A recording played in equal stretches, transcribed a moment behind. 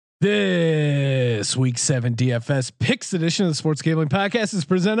This week 7 DFS picks edition of the Sports Gambling Podcast is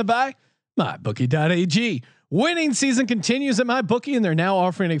presented by MyBookie.ag. Winning season continues at MyBookie, and they're now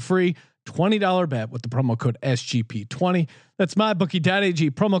offering a free $20 bet with the promo code SGP20. That's MyBookie.ag,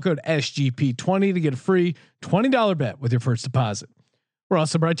 promo code SGP20 to get a free $20 bet with your first deposit. We're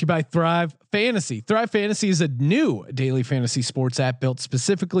also brought to you by Thrive Fantasy. Thrive Fantasy is a new daily fantasy sports app built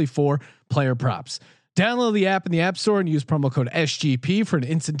specifically for player props. Download the app in the App Store and use promo code SGP for an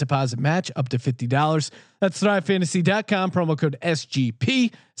instant deposit match up to $50. That's thrivefantasy.com, promo code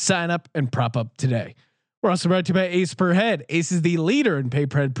SGP. Sign up and prop up today. We're also brought to you by Ace Per Head. Ace is the leader in pay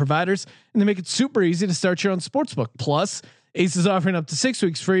per head providers, and they make it super easy to start your own sportsbook. Plus, Ace is offering up to 6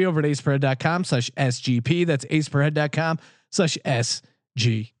 weeks free over at aceperhead.com/SGP. That's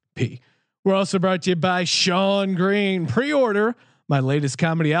aceperhead.com/SGP. We're also brought to you by Sean Green. Pre-order my latest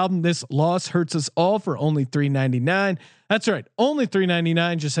comedy album, This Loss Hurts Us All, for only $3.99. That's right, only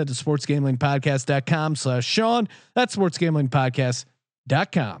 $3.99. Just head to sportsgamblingpodcast.com/Sean. That's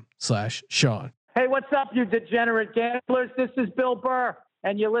sportsgamblingpodcast.com/Sean. Hey, what's up, you degenerate gamblers? This is Bill Burr,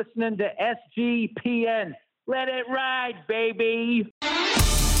 and you're listening to SGPN. Let it ride, baby.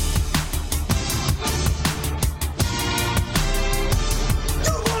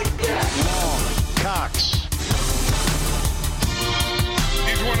 Cox.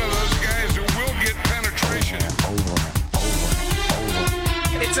 He's one of those guys who will get penetration. Over.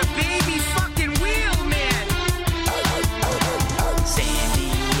 It's a baby fucking wheel, man. San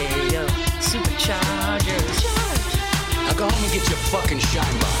Diego Superchargers. Now go home and get your fucking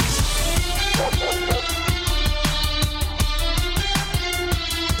shine box.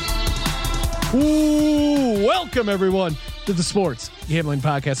 Ooh, welcome everyone to the Sports Gambling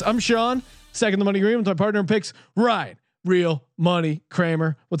Podcast. I'm Sean, second the money green with my partner in picks, Ryan, Real Money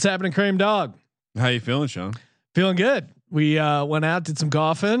Kramer. What's happening, Kramer dog? How you feeling, Sean? Feeling good. We went out, did some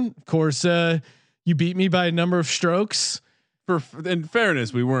golfing. Of course, you beat me by a number of strokes. In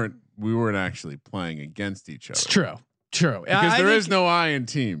fairness, we weren't actually playing against each other. It's true. Because there is no I in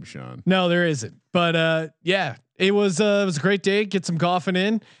team, Sean. No, there isn't. But yeah, it was a great day. Get some golfing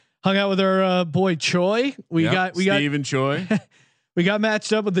in. Hung out with our boy Choi. We got Steve and Choi. We got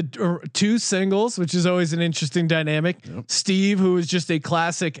matched up with the two singles, which is always an interesting dynamic. Yep. Steve, who is just a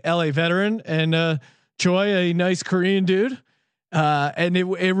classic LA veteran, and Choi, a nice Korean dude. And it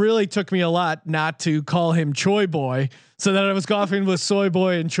really took me a lot not to call him Choi Boy, so that I was golfing with Soy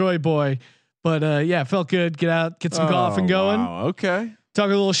Boy and Choi Boy. But yeah, felt good. Get some golfing going. Wow, okay. Talk a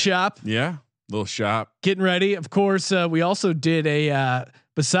little shop. Yeah, little shop. Getting ready. Of course, we also did a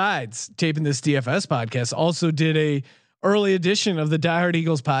besides taping this DFS podcast, also did a early edition of the Die Hard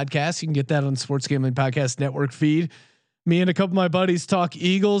Eagles podcast. You can get that on Sports Gambling Podcast Network feed. Me and a couple of my buddies talk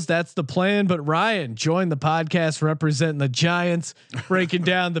Eagles. That's the plan. But Ryan joined the podcast representing the Giants, breaking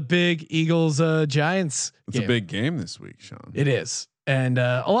down the big Eagles Giants. It's a big game this week, Sean. It is. And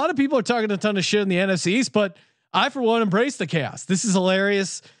a lot of people are talking a ton of shit in the NFC East, but I, for one, embrace the chaos. This is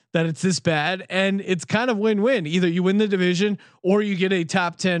hilarious that it's this bad, and it's kind of win-win. Either you win the division or you get a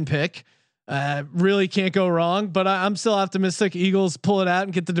top 10 pick. Really can't go wrong, but I'm still optimistic Eagles pull it out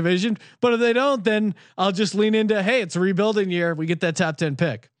and get the division. But if they don't, then I'll just lean into, hey, it's a rebuilding year. We get that top 10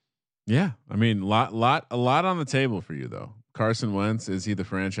 pick. Yeah. I mean, a lot on the table for you though. Carson Wentz, is he the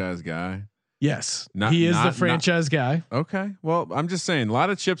franchise guy? Yes, he is the franchise guy. Okay. Well, I'm just saying a lot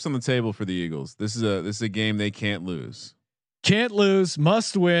of chips on the table for the Eagles. This is a game they can't lose. Can't lose,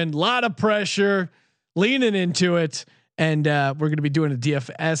 must win. Lot of pressure, leaning into it. And we're going to be doing a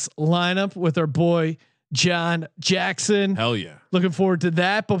DFS lineup with our boy John Jackson. Hell yeah. Looking forward to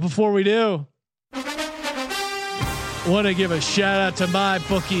that. But before we do, want to give a shout out to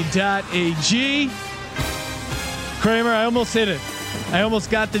MyBookie.ag. Kramer, I almost hit it. I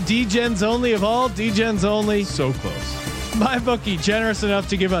almost got the D-Gens only of all D-Gens only. So close. MyBookie generous enough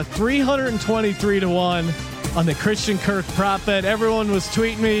to give a 323-1 on the Christian Kirk prop bet. Everyone was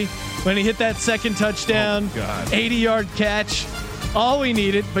tweeting me when he hit that second touchdown, 80-yard catch. All we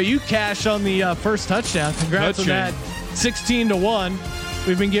needed, but you cashed on the first touchdown. Congrats on that. 16-1.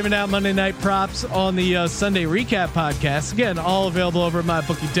 We've been giving out Monday night props on the Sunday recap podcast. Again, all available over at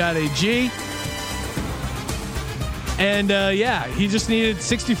MyBookie.ag. And yeah, he just needed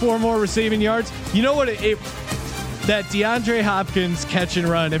 64 more receiving yards. You know what? That DeAndre Hopkins catch and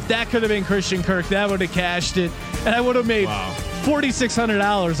run, if that could have been Christian Kirk, that would have cashed it, and I would have made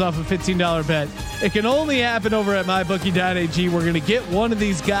 $4,600 off a $15 bet. It can only happen over at MyBookie.ag. We're going to get one of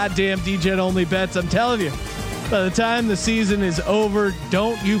these goddamn DGen only bets. I'm telling you, by the time the season is over,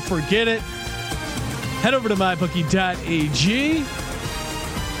 don't you forget it. Head over to MyBookie.ag.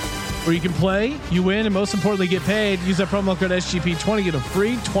 where you can play, you win, and most importantly, get paid. Use that promo code SGP20, get a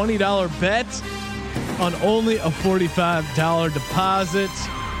free $20 bet on only a $45 deposit.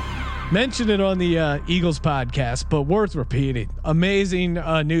 Mentioned it on the Eagles podcast, but worth repeating. Amazing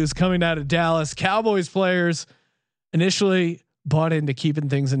news coming out of Dallas. Cowboys players initially bought into keeping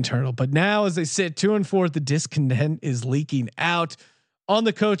things internal, but now as they sit 2-4, the discontent is leaking out on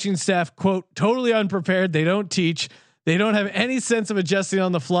the coaching staff. Quote, totally unprepared. They don't teach. They don't have any sense of adjusting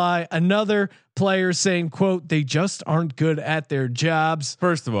on the fly. Another player saying, quote, they just aren't good at their jobs.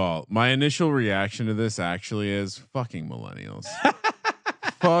 First of all, my initial reaction to this actually is fucking millennials.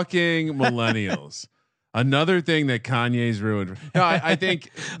 Fucking millennials. Another thing that Kanye's ruined. No, I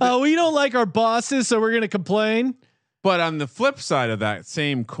think. We don't like our bosses, so we're going to complain. But on the flip side of that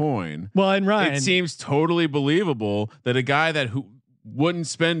same coin, well, and Ryan, it seems totally believable that a guy who wouldn't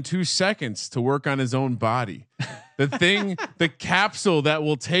spend 2 seconds to work on his own body, the capsule that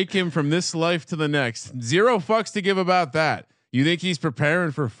will take him from this life to the next, 0 fucks to give about that. You think he's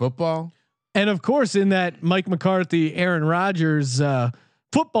preparing for football? And of course, in that Mike McCarthy, Aaron Rodgers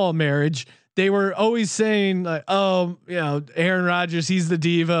football marriage, they were always saying like, oh, Aaron Rodgers, he's the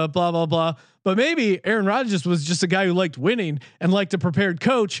diva, blah, blah, blah. But maybe Aaron Rodgers was just a guy who liked winning and liked a prepared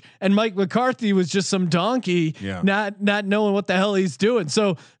coach, and Mike McCarthy was just some donkey, not knowing what the hell he's doing.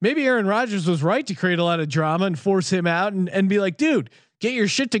 So maybe Aaron Rodgers was right to create a lot of drama and force him out and be like, dude, get your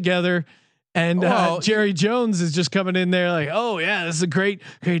shit together. And Jerry Jones is just coming in there like, oh yeah, this is a great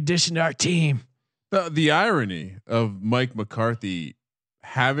addition to our team. The irony of Mike McCarthy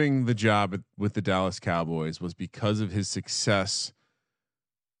having the job with the Dallas Cowboys was because of his success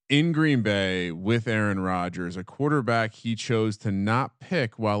in Green Bay with Aaron Rodgers, a quarterback he chose to not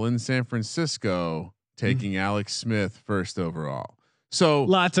pick while in San Francisco, taking Alex Smith first overall. So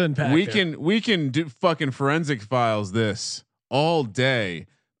lots to unpack. We can do fucking forensic files this all day,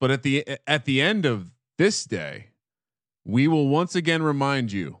 but at the end of this day, we will once again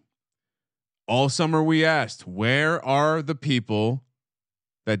remind you. All summer we asked, where are the people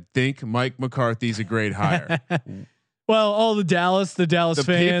that think Mike McCarthy's a great hire? Well, all the Dallas fans.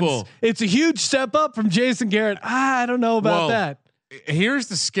 People. It's a huge step up from Jason Garrett. I don't know about that. Here's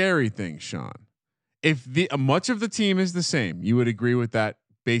the scary thing, Sean. If much of the team is the same, you would agree with that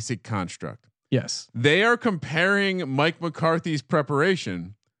basic construct. Yes. They are comparing Mike McCarthy's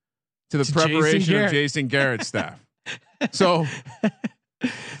preparation to the preparation of Jason Garrett's staff. So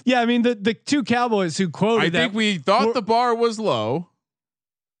yeah, I mean the two Cowboys who quoted I think we thought the bar was low.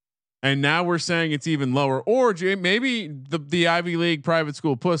 And now we're saying it's even lower, or maybe the Ivy League private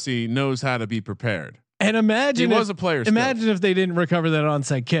school pussy knows how to be prepared. And imagine he was a player. Imagine if they didn't recover that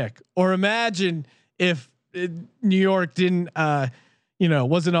onside kick, or imagine if New York didn't,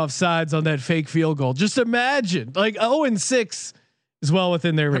 wasn't offsides on that fake field goal. Just imagine, like 0-6 is well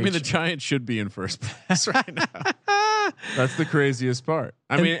within their reach. I mean, the Giants should be in first place right now. That's the craziest part.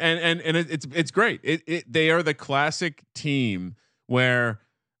 I mean, and it's great. They are the classic team where.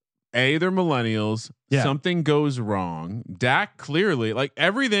 They're millennials. Yeah. Something goes wrong. Dak clearly, like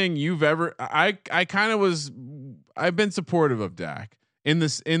everything you've ever. I've been supportive of Dak in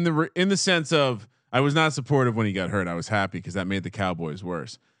the sense of I was not supportive when he got hurt. I was happy because that made the Cowboys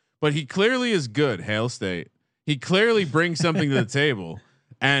worse. But he clearly is good. Hail State. He clearly brings something to the table,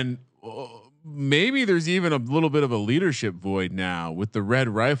 and maybe there's even a little bit of a leadership void now with the red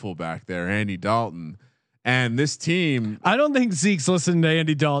rifle back there, Andy Dalton. And this team, I don't think Zeke's listening to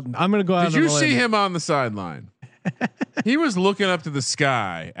Andy Dalton. I'm going to go out. Did you see him on the sideline? He was looking up to the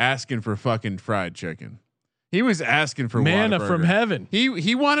sky, asking for fucking fried chicken. He was asking for manna from heaven.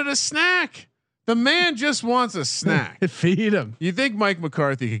 He wanted a snack. The man just wants a snack. Feed him. You think Mike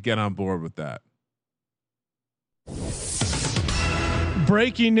McCarthy could get on board with that?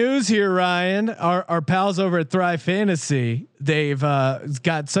 Breaking news here, Ryan. Our pals over at Thrive Fantasy, they've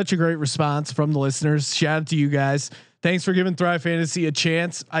got such a great response from the listeners. Shout out to you guys. Thanks for giving Thrive Fantasy a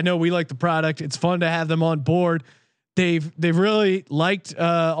chance. I know we like the product. It's fun to have them on board. They've really liked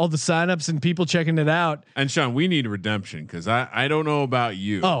all the signups and people checking it out. And Sean, we need redemption because I don't know about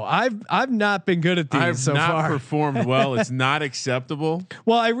you. Oh, I've not been good at these so far. I've not performed well. It's not acceptable.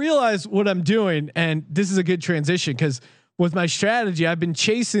 Well, I realize what I'm doing, and this is a good transition because with my strategy, I've been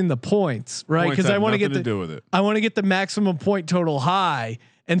chasing the points, right? Because I want to get I want to get the maximum point total high.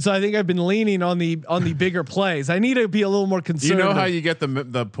 And so I think I've been leaning on the bigger plays. I need to be a little more conservative. You know how you get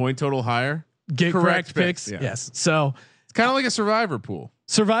the point total higher? Get correct picks. Yeah. Yes. So it's kind of like a survivor pool.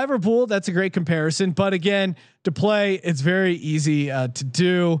 Survivor pool. That's a great comparison. But again, to play, it's very easy to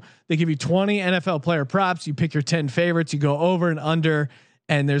do. They give you 20 NFL player props. You pick your 10 favorites. You go over and under,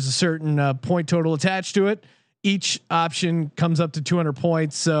 and there's a certain point total attached to it. Each option comes up to 200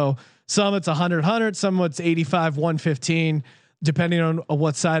 points. So some it's 100, some it's 85, 115, depending on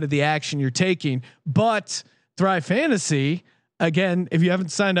what side of the action you're taking. But Thrive Fantasy, again, if you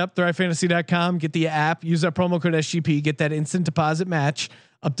haven't signed up, thrivefantasy.com, get the app, use our promo code SGP, get that instant deposit match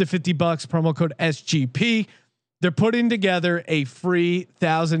up to $50, promo code SGP. They're putting together a free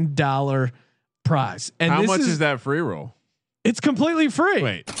 $1,000 prize. And how much is that free roll? It's completely free.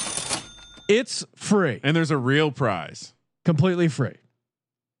 Wait, It's free. and there's a real prize. Completely free.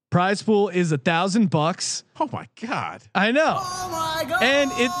 Prize pool is $1,000. Oh my God. I know. Oh my God.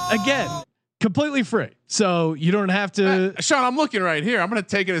 And it again, completely free. So you don't have to. Sean, I'm looking right here. I'm going to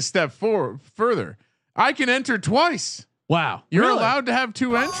take it a step further. I can enter twice. Wow. You're really? allowed to have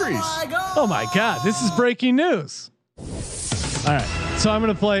 2 entries. Oh my God. This is breaking news. All right. So I'm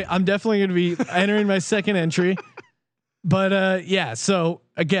going to play. I'm definitely going to be entering my second entry. But yeah. So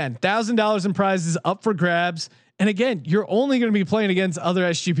again, $1,000 in prizes up for grabs. And again, you're only going to be playing against other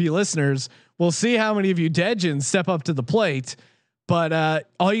SGP listeners. We'll see how many of you Degens step up to the plate. But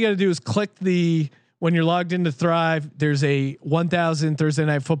all you got to do is click when you're logged into Thrive, there's a 1,000 Thursday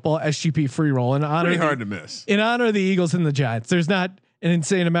Night Football SGP free roll in honor. Pretty hard to miss. In honor of the Eagles and the Giants. There's not an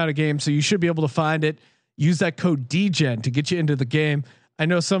insane amount of games, so you should be able to find it. Use that code DGen to get you into the game. I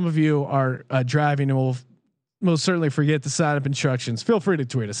know some of you are driving and will most certainly forget the sign up instructions. Feel free to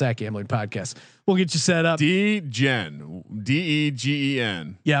tweet us at Gambling Podcast. We'll get you set up. DGen,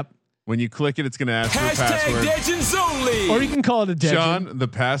 DEGEN. Yep. When you click it, it's going to ask for a password. Legends only. Or you can call it a Degen. Sean, the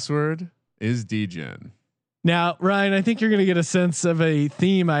password is DGen. Now, Ryan, I think you're going to get a sense of a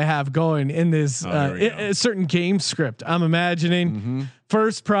theme I have going in this a certain game script. I'm imagining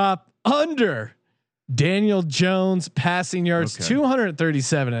first prop under Daniel Jones passing yards,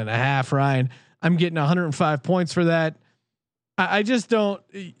 237.5. Ryan, I'm getting 105 points for that. I just don't.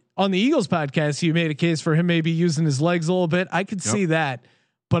 On the Eagles podcast, you made a case for him maybe using his legs a little bit. I could see that,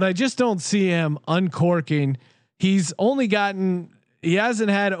 but I just don't see him uncorking. He hasn't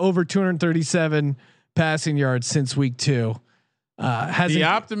had over 237 passing yards since week 2. The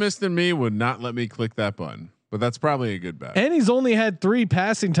optimist in me would not let me click that button, but that's probably a good bet. And he's only had 3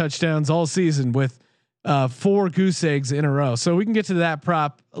 passing touchdowns all season with 4 goose eggs in a row. So we can get to that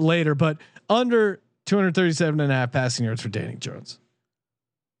prop later, but under 237.5 passing yards for Danny Jones.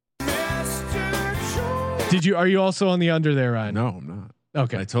 Are you also on the under there, Ryan? No, I'm not.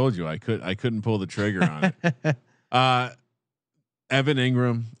 Okay. I told you I couldn't pull the trigger on it. Evan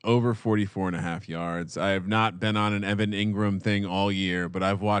Ingram over 44.5 yards. I have not been on an Evan Ingram thing all year, but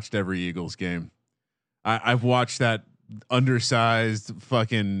I've watched every Eagles game. I've watched that undersized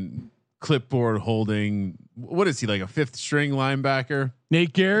fucking clipboard holding. What is he, like a 5th string linebacker?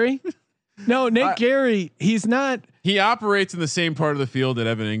 Nate Gary? No, Nate Gary. He's not. He operates in the same part of the field that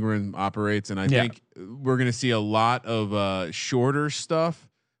Evan Ingram operates, and I think we're going to see a lot of shorter stuff.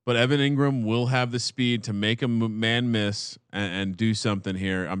 But Evan Ingram will have the speed to make a man miss and do something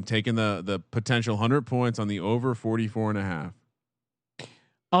here. I'm taking the potential 100 points on the over 44.5.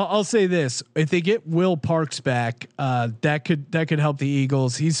 I'll say this: if they get Will Parks back, that could help the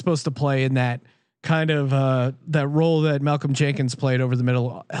Eagles. He's supposed to play in that kind of that role that Malcolm Jenkins played over the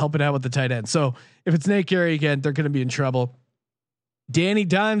middle, helping out with the tight end. So if it's Nate Gary again, they're going to be in trouble. Danny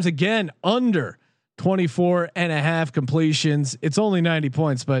Dimes again under 24.5 completions. It's only 90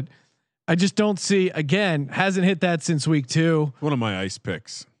 points, but I just don't see, again, hasn't hit that since week 2. One of my ice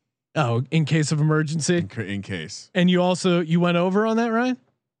picks. Oh, in case of emergency. In case. And you went over on that, Ryan?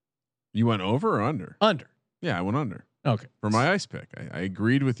 You went over or under? Under. Yeah, I went under. Okay. For my ice pick. I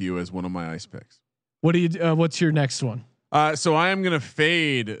agreed with you as one of my ice picks. What do you, what's your next one? So I am going to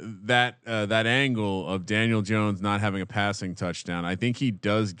fade that angle of Daniel Jones not having a passing touchdown. I think he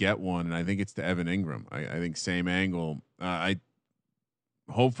does get one, and I think it's to Evan Ingram. I think same angle.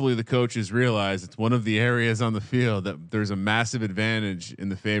 Hopefully the coaches realize it's one of the areas on the field that there's a massive advantage in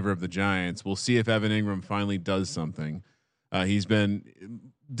the favor of the Giants. We'll see if Evan Ingram finally does something. He's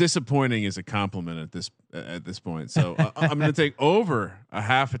been disappointing as a compliment at this point. So I'm going to take over a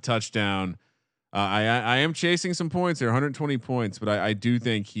half a touchdown. I am chasing some points there, 120 points, but I do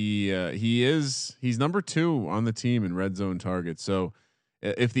think he's number 2 on the team in red zone targets. So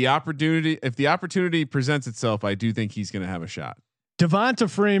if the opportunity presents itself, I do think he's going to have a shot. Devonta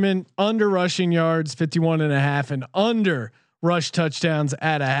Freeman under rushing yards, 51.5, and under rush touchdowns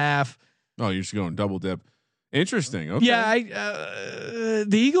at a half. Oh, you're just going double dip. Interesting. Okay. Yeah,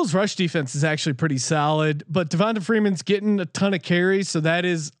 the Eagles' rush defense is actually pretty solid, but Devonta Freeman's getting a ton of carries, so that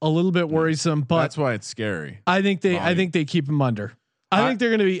is a little bit worrisome. But that's why it's scary. I think they keep him under. I think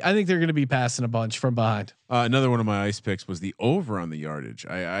they're going to be passing a bunch from behind. Another one of my ice picks was the over on the yardage.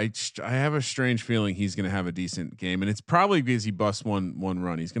 I have a strange feeling he's going to have a decent game, and it's probably because he busts one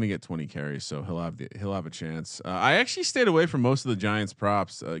run. He's going to get 20 carries, so he'll have a chance. I actually stayed away from most of the Giants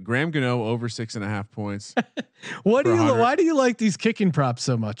props. Graham Gano over 6.5 points. Why do you like these kicking props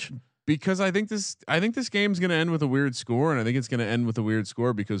so much? Because I think this game's going to end with a weird score, and I think it's going to end with a weird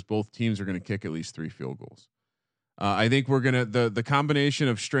score because both teams are going to kick at least 3 field goals. I think we're gonna the combination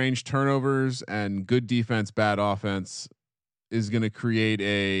of strange turnovers and good defense, bad offense is gonna create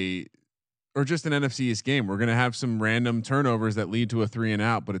just an NFC East game. We're gonna have some random turnovers that lead to a 3 and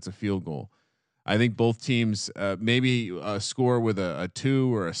out, but it's a field goal. I think both teams maybe score with a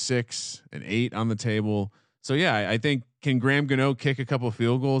 2 or a 6, an 8 on the table. So yeah, I think can Graham Gano kick a couple of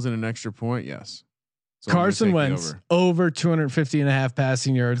field goals and an extra point? Yes. So Carson Wentz over 250.5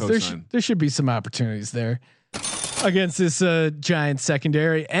 passing yards. There should be some opportunities there against this Giants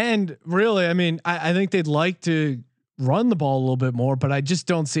secondary. And really, I mean, I think they'd like to run the ball a little bit more, but I just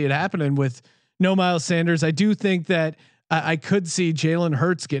don't see it happening with no Miles Sanders. I do think that I could see Jalen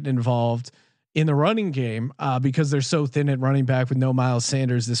Hurts getting involved in the running game because they're so thin at running back with no Miles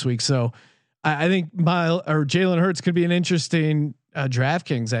Sanders this week. So I think Jalen Hurts could be an interesting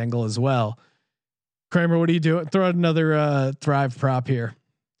DraftKings angle as well. Kramer, what are you doing? Throw out another Thrive prop here.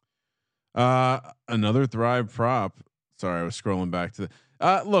 Another Thrive prop. Sorry, I was scrolling back to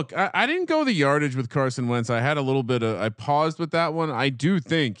the look. I didn't go the yardage with Carson Wentz. I had a little bit of, I paused with that one. I do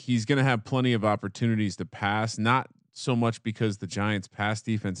think he's going to have plenty of opportunities to pass, not so much because the Giants pass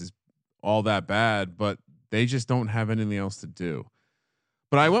defense is all that bad, but they just don't have anything else to do.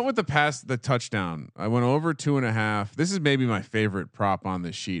 But I went with the touchdown. I went over 2.5. This is maybe my favorite prop on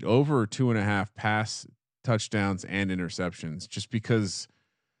this sheet, over 2.5 pass touchdowns and interceptions, just because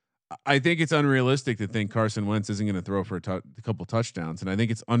I think it's unrealistic to think Carson Wentz isn't going to throw for a couple touchdowns. And I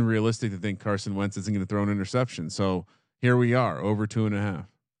think it's unrealistic to think Carson Wentz isn't going to throw an interception. So here we are, over 2.5.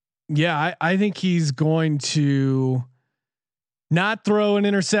 Yeah. I think he's going to not throw an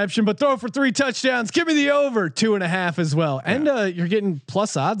interception, but throw for 3 touchdowns. Give me the over 2.5 as well. Yeah. And you're getting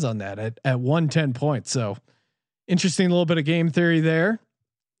plus odds on that at 110 points. So interesting little bit of game theory there.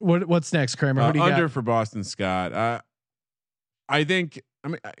 What's next, Kramer? What do you under got? For Boston Scott? I think. I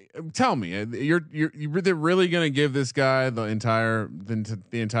mean, tell me, you're really going to give this guy the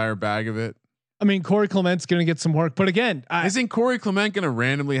entire bag of it? I mean, Corey Clement's going to get some work, but again, isn't Corey Clement going to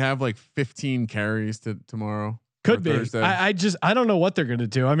randomly have like 15 carries tomorrow? Could be. I don't know what they're going to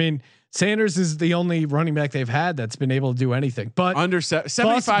do. I mean, Sanders is the only running back they've had that's been able to do anything. But under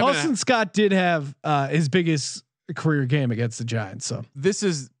 75, Boston Scott did have his biggest career game against the Giants. So this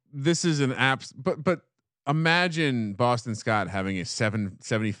is an apps, but. Imagine Boston Scott having a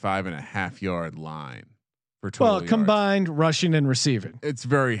 75.5 yard line for 12 yards. Combined rushing and receiving. It's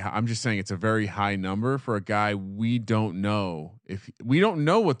very high. I'm just saying it's a very high number for a guy we don't know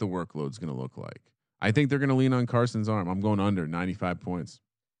what the workload's going to look like. I think they're going to lean on Carson's arm. I'm going under 95 points.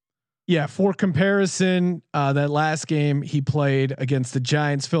 Yeah. For comparison, that last game he played against the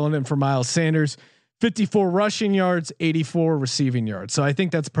Giants, filling in for Miles Sanders, 54 rushing yards, 84 receiving yards. So I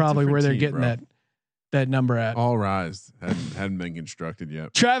think that's probably where they're getting that number at. All rise hadn't been constructed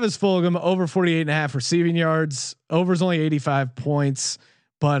yet. Travis Fulgham over 48.5 receiving yards. Over's only 85 points,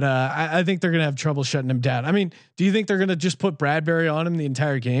 but I think they're going to have trouble shutting him down. I mean, do you think they're going to just put Bradbury on him the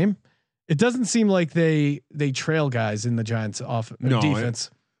entire game? It doesn't seem like they trail guys in the Giants defense.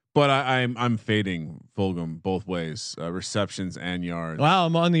 But I'm fading Fulgham both ways, receptions and yards. Wow,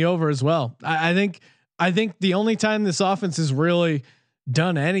 I'm on the over as well. I think the only time this offense has really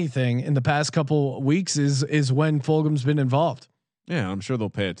done anything in the past couple weeks is when Fulgham's been involved. Yeah, I'm sure they'll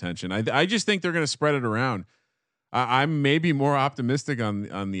pay attention. I just think they're going to spread it around. I'm maybe more optimistic on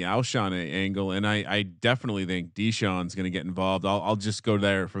the Alshon angle, and I definitely think Deshaun's going to get involved. I'll just go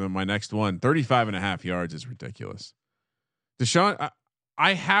there for my next one. 35.5 yards is ridiculous. Deshaun,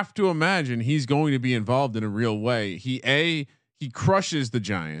 I have to imagine he's going to be involved in a real way. He crushes the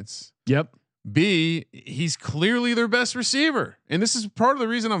Giants. Yep. B, he's clearly their best receiver, and this is part of the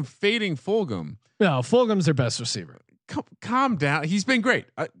reason I'm fading Fulgham. No, Fulgham's their best receiver. Calm down. He's been great.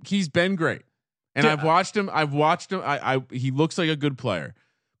 And I've watched him. He looks like a good player.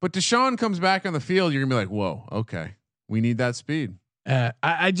 But Deshaun comes back on the field, you're gonna be like, whoa, okay, we need that speed. I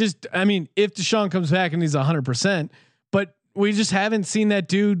mean, if Deshaun comes back and he's 100%, but we just haven't seen that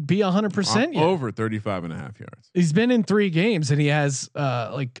dude be 100% yet. Over 35.5 yards. He's been in 3 games and he has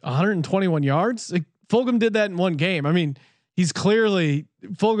like 121 yards. Like, Fulgham did that in 1 game. I mean,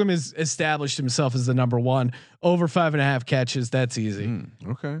 Fulgham has established himself as the number 1. Over 5.5 catches. That's easy.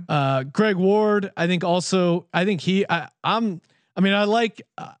 Okay. Greg Ward, I'm I mean, I like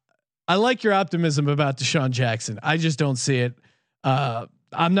your optimism about Deshaun Jackson. I just don't see it.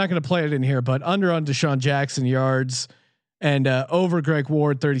 I'm not going to play it in here, but under on Deshaun Jackson yards and over Greg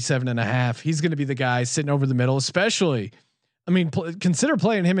Ward 37.5. He's going to be the guy sitting over the middle, especially. I mean, consider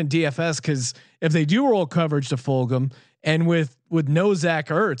playing him in DFS because if they do roll coverage to Fulgham and with no Zach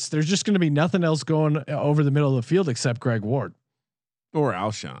Ertz, there's just going to be nothing else going over the middle of the field except Greg Ward or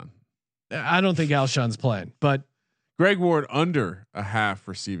Alshon. I don't think Alshon's playing, but Greg Ward under a half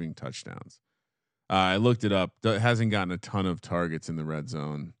receiving touchdowns. I looked it up. Hasn't gotten a ton of targets in the red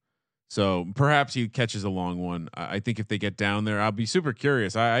zone, so perhaps he catches a long one. I think if they get down there, I'll be super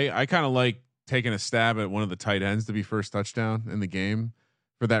curious. I kind of like taking a stab at one of the tight ends to be first touchdown in the game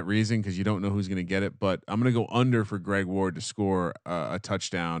for that reason, because you don't know who's going to get it. But I'm going to go under for Greg Ward to score a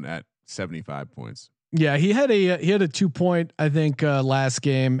touchdown at 75 points. Yeah, he had a 2 point, I think, last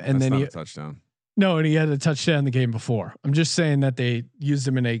game, and That's then not a touchdown. No, and he had a touchdown the game before. I'm just saying that they used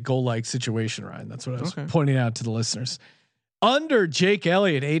him in a goal-like situation, Ryan. That's what I was pointing out to the listeners. Under Jake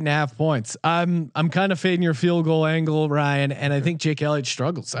Elliott, 8.5 points. I'm kind of fading your field goal angle, Ryan, and I think Jake Elliott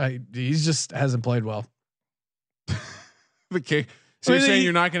struggles. He just hasn't played well. Okay, so you're saying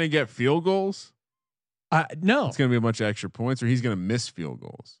you're not going to get field goals? No, it's going to be a bunch of extra points, or he's going to miss field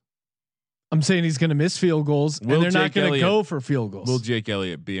goals. I'm saying he's going to miss field goals, and they're not going to go for field goals. Will Jake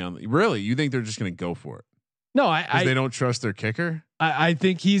Elliott be on? Really, you think they're just going to go for it? No, they don't trust their kicker. I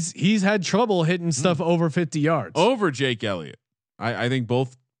think he's had trouble hitting stuff over 50 yards over Jake Elliott. I think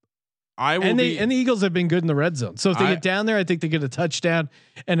both. And the Eagles have been good in the red zone. So if they get down there, I think they get a touchdown.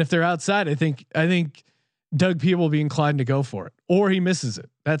 And if they're outside, I think Doug Peterson will be inclined to go for it, or he misses it.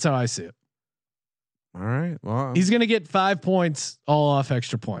 That's how I see it. All right. Well, he's going to get 5 points all off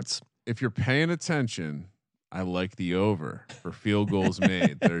extra points. If you're paying attention, I like the over for field goals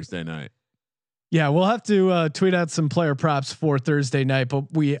made Thursday night. Yeah, we'll have to tweet out some player props for Thursday night,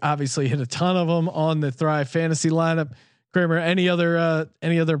 but we obviously hit a ton of them on the Thrive Fantasy lineup. Kramer, any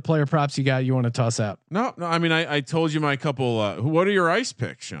other player props you want to toss out? No. I mean, I told you my couple. What are your ice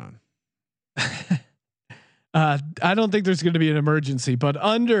picks, Sean? I don't think there's going to be an emergency, but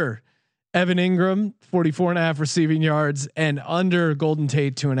under Evan Ingram, 44.5 receiving yards, and under Golden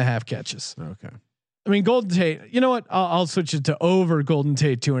Tate, 2.5 catches. Okay. I mean, Golden Tate, you know what? I'll switch it to over Golden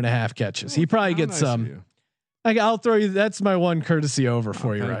Tate, 2.5 catches. He probably gets some. I'll throw you. That's my one courtesy over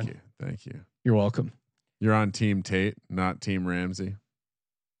for you, Ryan. Thank you. You're welcome. You're on Team Tate, not Team Ramsey.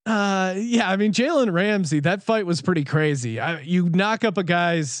 Yeah. I mean, Jalen Ramsey, that fight was pretty crazy. You knock up a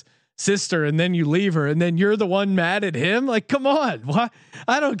guy's sister and then you leave her, and then you're the one mad at him. Like, come on, why?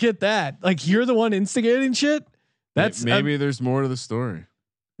 I don't get that. Like, you're the one instigating shit. That's maybe there's more to the story.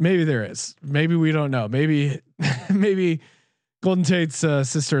 Maybe there is. Maybe we don't know. Maybe Golden Tate's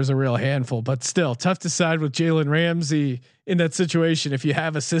sister is a real handful, but still tough to side with Jalen Ramsey in that situation. If you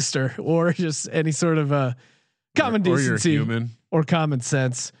have a sister or just any sort of common decency or common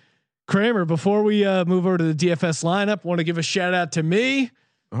sense. Kramer, before we move over to the DFS lineup, want to give a shout out to me.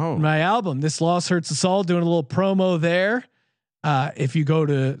 Oh, my album, This Loss Hurts Us All, doing a little promo there. If you go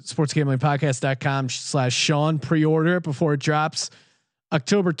to sportsgamblingpodcast.com/Sean, pre-order it before it drops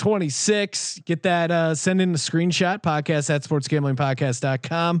October 26th. Get that, send in the screenshot,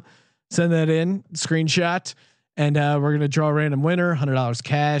 podcast@sportsgamblingpodcast.com. Send that in, screenshot. And we're going to draw a random winner, $100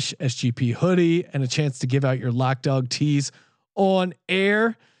 cash, SGP hoodie, and a chance to give out your Lock Dog tees on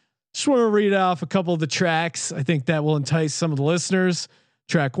air. Just want to read off a couple of the tracks. I think that will entice some of the listeners.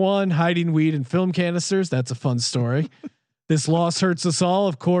 Track 1, hiding weed in film canisters. That's a fun story. This loss hurts us all.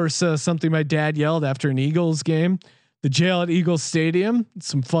 Of course, something my dad yelled after an Eagles game. The jail at Eagles Stadium.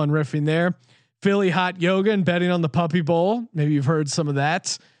 Some fun riffing there. Philly hot yoga and betting on the Puppy Bowl. Maybe you've heard some of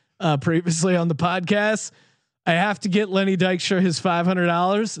that previously on the podcast. I have to get Lenny Dykstra his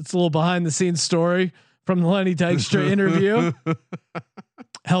 $500. It's a little behind the scenes story from the Lenny Dykstra interview.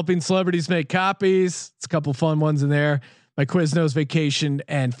 Helping celebrities make copies. It's a couple fun ones in there. My Quiznos vacation,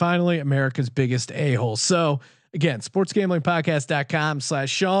 and finally America's biggest a-hole. So again,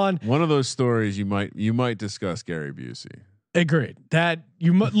 sportsgamblingpodcast.com/Sean. One of those stories you might discuss Gary Busey. Agreed. That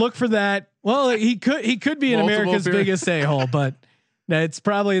you look for that. Well, he could be in America's biggest a-hole, but it's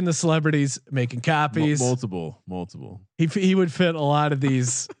probably in the celebrities making copies. Multiple. He would fit a lot of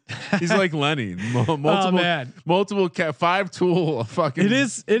these. He's like Lenny. Multiple, oh man, multiple 5-tool fucking.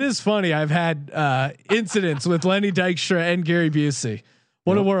 It is funny. I've had incidents with Lenny Dykstra and Gary Busey.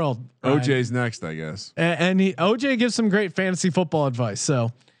 What a world. OJ's next, I guess. And OJ gives some great fantasy football advice.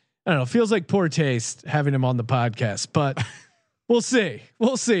 So I don't know. Feels like poor taste having him on the podcast, but we'll see.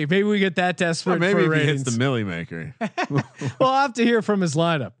 Maybe we get that desperate. Maybe for if he hits the Millie Maker. Well, I'll have to hear from his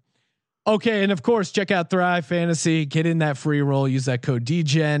lineup. Okay, and of course, check out Thrive Fantasy. Get in that free roll. Use that code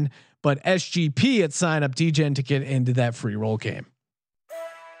DGen, but SGP at sign up DGen to get into that free roll game.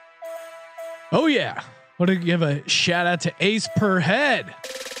 Oh yeah, want to give a shout out to Ace Per Head.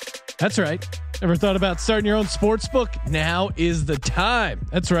 That's right. Ever thought about starting your own sports book? Now is the time.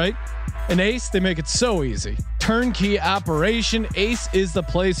 That's right. And Ace, they make it so easy. Turnkey operation. Ace is the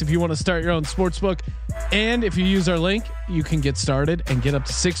place if you want to start your own sports book. And if you use our link, you can get started and get up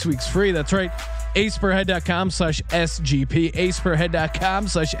to 6 weeks free. That's right. aceperhead.com/SGP.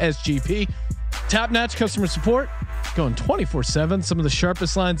 aceperhead.com/SGP. Top notch customer support going 24/7. Some of the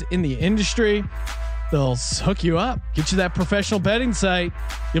sharpest lines in the industry. They'll hook you up, get you that professional betting site.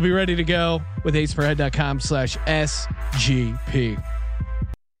 You'll be ready to go with aceperhead.com/SGP.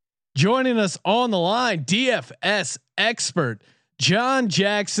 Joining us on the line, DFS expert John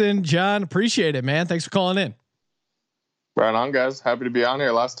Jackson. John, appreciate it, man. Thanks for calling in. Right on, guys. Happy to be on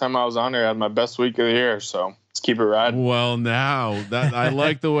here. Last time I was on here, I had my best week of the year, so let's keep it riding. Well, now that I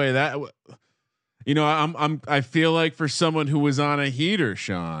like the way that, I feel like for someone who was on a heater,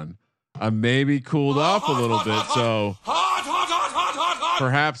 Sean, I maybe cooled off a little bit. So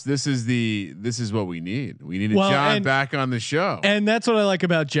perhaps this is what we need. We need John back on the show. And that's what I like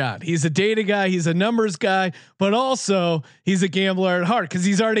about John. He's a data guy. He's a numbers guy, but also he's a gambler at heart. Cause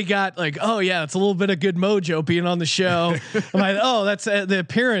he's already got like, oh yeah, it's a little bit of good mojo being on the show. I'm like, oh, that's the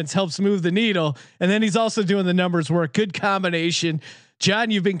appearance helps move the needle. And then he's also doing the numbers work. Good combination. John,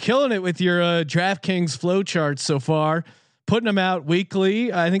 you've been killing it with your DraftKings flow charts so far, putting them out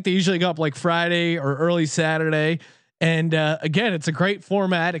weekly. I think they usually go up like Friday or early Saturday. And again, it's a great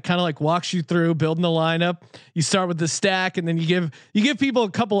format. It kind of like walks you through building the lineup. You start with the stack, and then you give people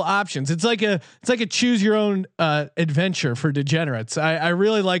a couple of options. It's like a choose your own adventure for degenerates. I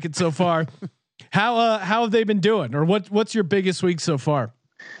really like it so far. How have they been doing, or what's your biggest week so far?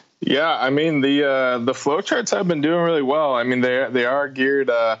 Yeah, I mean the flow charts have been doing really well. I mean they are geared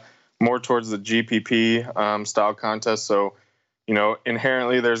more towards the GPP style contest. So,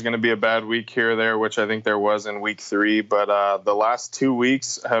 inherently there's going to be a bad week here or there, which I think there was in week 3, but the last 2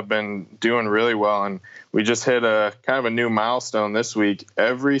 weeks have been doing really well. And we just hit a kind of a new milestone this week.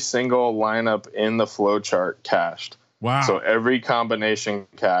 Every single lineup in the flow chart cashed. Wow. So every combination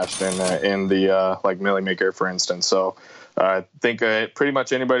cashed in the like Millie Maker, for instance. So I think pretty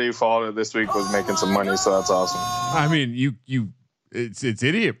much anybody who followed it this week was making some money. So that's awesome. I mean, it's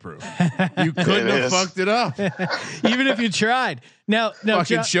idiot proof. You couldn't have fucked it up, even if you tried. Now,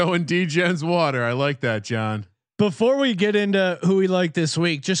 fucking showing DGen's water. I like that, John. Before we get into who we like this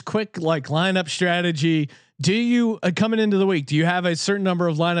week, just quick like lineup strategy. Do you coming into the week? Do you have a certain number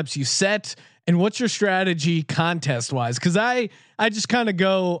of lineups you set, and what's your strategy contest wise? Because I just kind of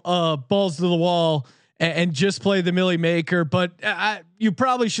go balls to the wall and just play the Millie Maker, but you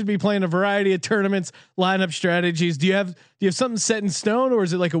probably should be playing a variety of tournaments, lineup strategies. Do you have something set in stone, or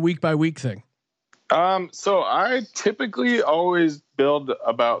is it like a week by week thing? So I typically always build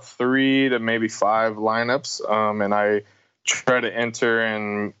about 3 to maybe 5 lineups. And I try to enter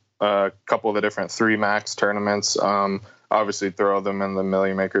in a couple of the different 3 max tournaments. Obviously throw them in the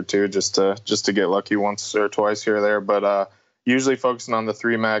Millie Maker too, just to get lucky once or twice here or there. But, usually focusing on the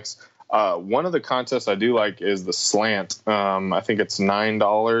 3 max. One of the contests I do like is the slant. I think it's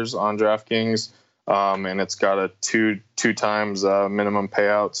 $9 on DraftKings, and it's got a two times minimum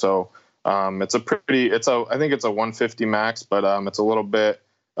payout. So I think it's a 150 max, but it's a little bit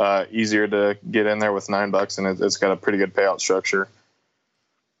easier to get in there with $9, and it's got a pretty good payout structure.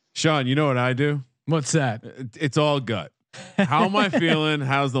 Sean, you know what I do? What's that? It's all gut. How am I feeling?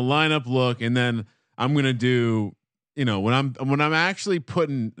 How's the lineup look? And then I'm gonna do. When I'm actually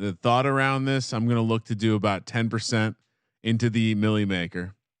putting the thought around this, I'm going to look to do about 10% into the Millie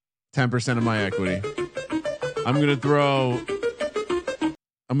Maker, 10% of my equity. I'm going to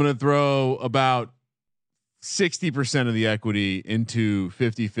throw about 60% of the equity into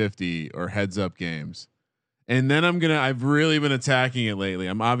 50-50 or heads up games. And then I've really been attacking it lately.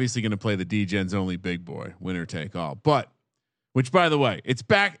 I'm obviously going to play the DGen's only big boy, winner take all, which by the way, it's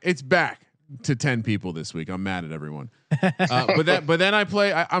back to 10 people this week. I'm mad at everyone. But then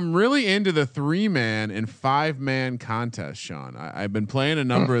I'm really into the 3-man and 5-man contest, Sean. I've been playing a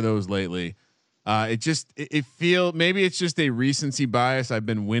number of those lately. Maybe it's just a recency bias. I've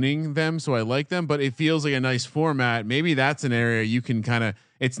been winning them, so I like them, but it feels like a nice format. Maybe that's an area you can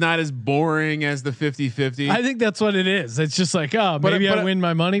it's not as boring as the 50-50. I think that's what it is. It's just like, maybe I win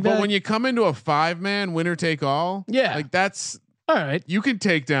my money back. But when you come into a 5-man winner take all, like that's, all right. You can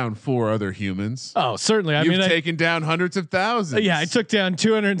take down 4 other humans. Oh, certainly. You've taken down hundreds of thousands. Yeah, I took down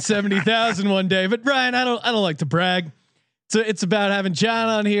 270,000 one day. But Brian, I don't like to brag. So it's about having John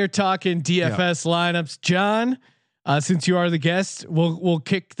on here talking DFS lineups. John, since you are the guest, we'll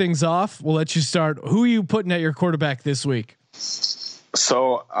kick things off. We'll let you start. Who are you putting at your quarterback this week?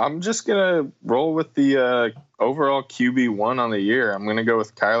 So I'm just gonna roll with the overall QB1 on the year. I'm gonna go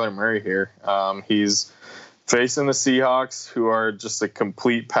with Kyler Murray here. He's facing the Seahawks, who are just a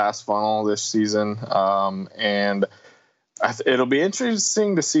complete pass funnel this season, and it'll be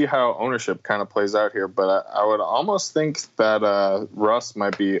interesting to see how ownership kind of plays out here. But I would almost think that Russ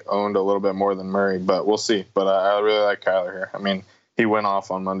might be owned a little bit more than Murray, but we'll see. But I really like Kyler here. I mean, he went off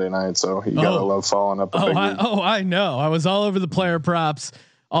on Monday night, so you gotta love following up. I know. I was all over the player props,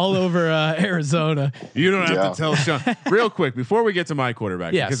 all over Arizona. You don't have to tell Sean. Real quick before we get to my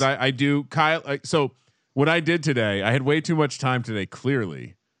quarterback, because I do Kyle. So what I did today, I had way too much time today.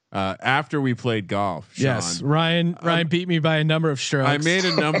 Clearly, after we played golf, Sean, yes, Ryan beat me by a number of strokes. I made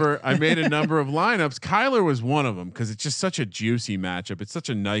a number of lineups. Kyler was one of them because it's just such a juicy matchup. It's such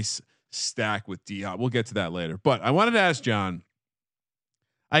a nice stack with Diop. We'll get to that later. But I wanted to ask John.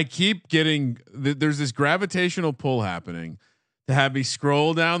 I keep getting there's this gravitational pull happening to have me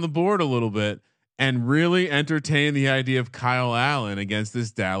scroll down the board a little bit and really entertain the idea of Kyle Allen against this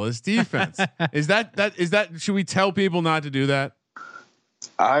Dallas defense. Is that should we tell people not to do that?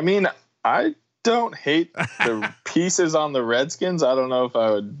 I mean, I don't hate the pieces on the Redskins. I don't know if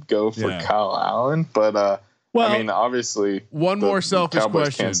I would go for Kyle Allen, but I mean, obviously, one more selfish Cowboys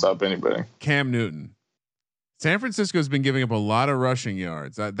question. Can't stop anybody. Cam Newton. San Francisco's been giving up a lot of rushing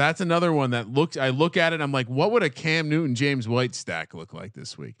yards. That's another one that I look at it. I'm like, what would a Cam Newton, James White stack look like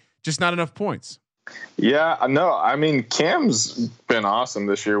this week? Just not enough points. Yeah, no, I mean, Cam's been awesome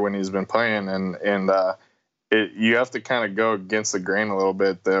this year when he's been playing, and you have to kind of go against the grain a little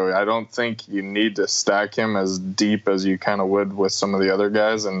bit, though. I don't think you need to stack him as deep as you kind of would with some of the other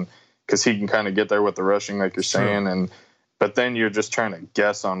guys, and because he can kind of get there with the rushing, like you're saying, but then you're just trying to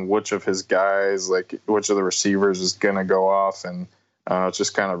guess on which of his guys, like which of the receivers is going to go off. And it's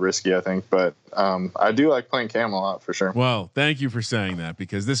just kind of risky, I think. But I do like playing Cam a lot for sure. Well, thank you for saying that,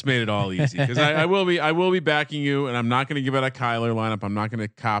 because this made it all easy. Because I will be backing you, and I'm not going to give out a Kyler lineup. I'm not going to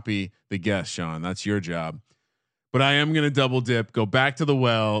copy the guest, Sean. That's your job. But I am going to double dip, go back to the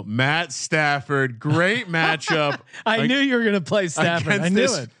well. Matt Stafford, great matchup. I knew you were going to play Stafford. I knew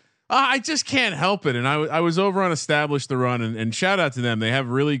it. I just can't help it. And I was over on Establish the Run, and shout out to them. They have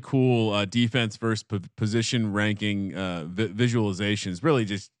really cool defense versus position ranking visualizations, really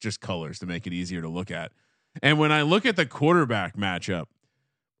just colors to make it easier to look at. And when I look at the quarterback matchup,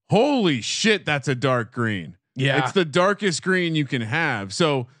 holy shit, that's a dark green. Yeah. It's the darkest green you can have.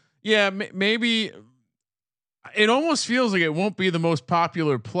 So yeah, maybe it almost feels like it won't be the most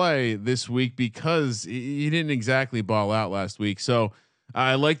popular play this week because he didn't exactly ball out last week. So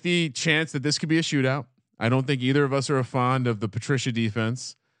I like the chance that this could be a shootout. I don't think either of us are fond of the Patricia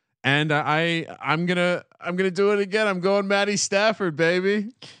defense, and I'm gonna do it again. I'm going Matty Stafford,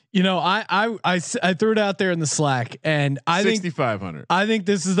 baby. You know, I threw it out there in the Slack, and I think 6,500. I think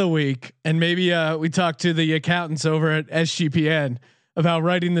this is the week, and maybe we talked to the accountants over at SGPN about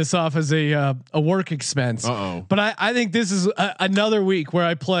writing this off as a work expense. But I think this is another week where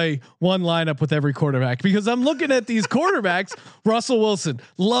I play one lineup with every quarterback, because I'm looking at these quarterbacks. Russell Wilson,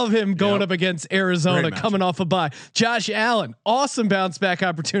 love him going up against Arizona, coming off a bye. Josh Allen, awesome bounce back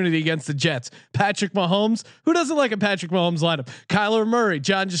opportunity against the Jets. Patrick Mahomes, who doesn't like a Patrick Mahomes lineup? Kyler Murray,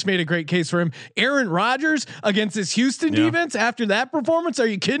 John just made a great case for him. Aaron Rodgers against this Houston defense after that performance. Are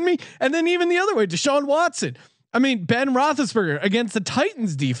you kidding me? And then even the other way, Deshaun Watson. I mean, Ben Roethlisberger against the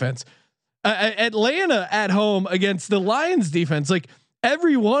Titans defense, Atlanta at home against the Lions defense. Like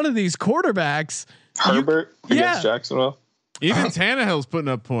every one of these quarterbacks, Herbert against Jacksonville. Even Tannehill's putting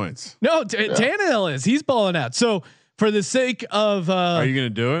up points. No, Tannehill he's balling out. So for the sake of, are you going to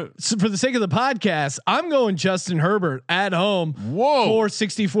do it? So for the sake of the podcast, I'm going Justin Herbert at home. Whoa, for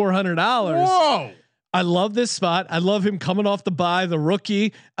 $6,400. Whoa. I love this spot. I love him coming off the bye, the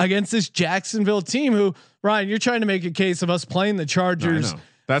rookie against this Jacksonville team who, Ryan, you're trying to make a case of us playing the Chargers.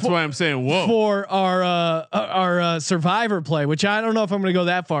 That's why I'm saying whoa for our survivor play, which I don't know if I'm going to go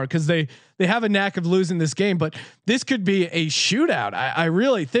that far because they have a knack of losing this game, but this could be a shootout. I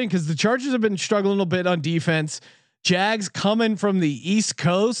really think, because the Chargers have been struggling a little bit on defense. Jags coming from the East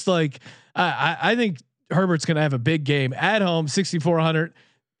Coast, like I think Herbert's going to have a big game at home. 6,400.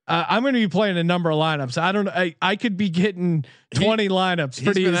 I'm going to be playing a number of lineups. I don't know. I could be getting 20 lineups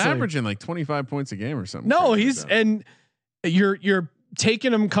pretty easily. He's been averaging like 25 points a game or something. No, and you're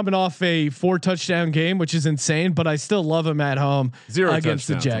taking him coming off a 4 touchdown game, which is insane, but I still love him at home 0 against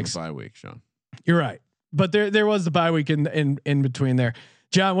the Jags. Bye week, Sean. You're right. But there was the bye week in between there.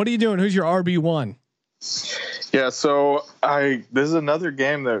 John, what are you doing? Who's your RB1? Yeah, so this is another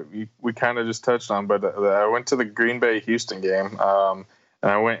game that we kind of just touched on, but I went to the Green Bay Houston game, and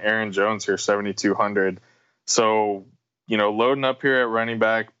I went Aaron Jones here, 7,200. So, loading up here at running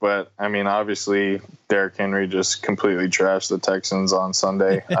back, but I mean, obviously Derrick Henry just completely trashed the Texans on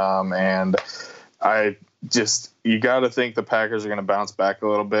Sunday, and you got to think the Packers are going to bounce back a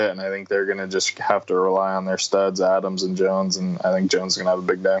little bit, and I think they're going to just have to rely on their studs, Adams and Jones, and I think Jones is going to have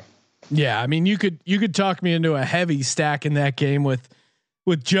a big day. Yeah, I mean, you could talk me into a heavy stack in that game with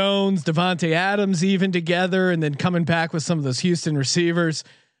Jones, Devontae Adams even together, and then coming back with some of those Houston receivers.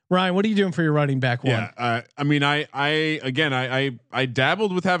 Ryan, what are you doing for your running back one? Yeah, I mean, I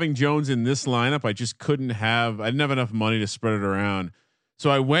dabbled with having Jones in this lineup. I just I didn't have enough money to spread it around. So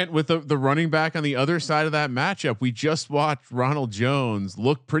I went with the running back on the other side of that matchup. We just watched Ronald Jones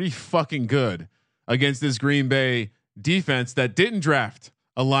look pretty fucking good against this Green Bay defense that didn't draft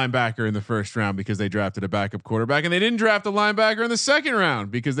a linebacker in the first round because they drafted a backup quarterback, and they didn't draft a linebacker in the second round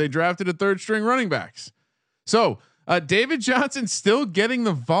because they drafted a third string running backs. So David Johnson still getting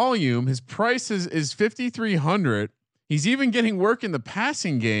the volume. His price is 5,300. He's even getting work in the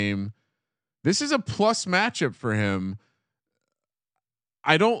passing game. This is a plus matchup for him.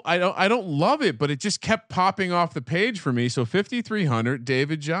 I don't love it, but it just kept popping off the page for me. So 5,300,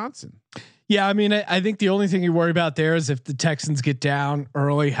 David Johnson. Yeah, I mean, I think the only thing you worry about there is if the Texans get down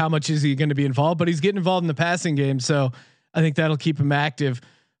early, how much is he going to be involved? But he's getting involved in the passing game, so I think that'll keep him active.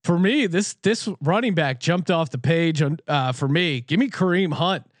 For me, this running back jumped off the page for me. Give me Kareem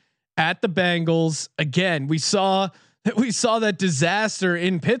Hunt at the Bengals again. We saw that disaster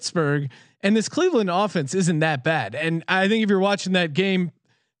in Pittsburgh, and this Cleveland offense isn't that bad. And I think if you're watching that game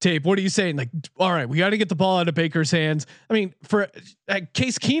tape, what are you saying? Like, all right, we got to get the ball out of Baker's hands. I mean,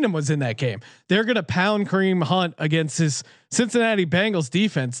 Case Keenum was in that game. They're going to pound Kareem Hunt against this Cincinnati Bengals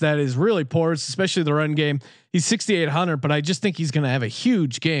defense that is really porous, especially the run game. He's 6,800, but I just think he's going to have a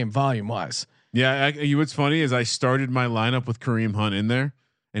huge game volume wise. Yeah, what's funny is I started my lineup with Kareem Hunt in there,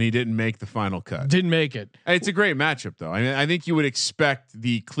 and he didn't make the final cut. Didn't make it. It's a great matchup, though. I mean, I think you would expect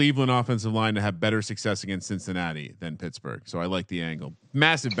the Cleveland offensive line to have better success against Cincinnati than Pittsburgh. So I like the angle.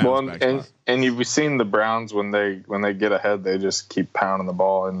 Massive bounce back. And you've seen the Browns when they get ahead, they just keep pounding the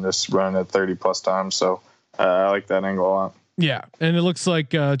ball and just run it 30+ times. So I like that angle a lot. Yeah, and it looks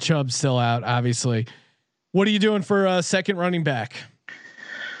like Chubb's still out. Obviously, what are you doing for second running back?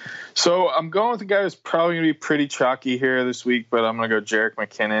 So I'm going with a guy who's probably going to be pretty chalky here this week, but I'm going to go Jerick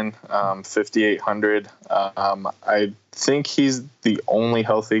McKinnon, 5,800. I think he's the only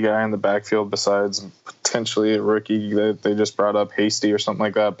healthy guy in the backfield besides potentially a rookie that they just brought up, Hasty or something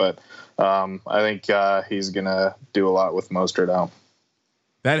like that. But I think he's going to do a lot with Mostert out.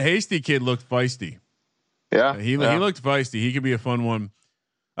 That Hasty kid looked feisty. Yeah, he looked feisty. He could be a fun one.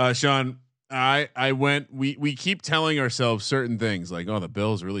 Sean, we keep telling ourselves certain things like, oh, the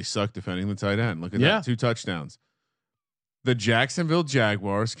Bills really suck defending the tight end. Look at that, 2 touchdowns. The Jacksonville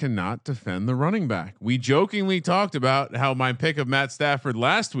Jaguars cannot defend the running back. We jokingly talked about how my pick of Matt Stafford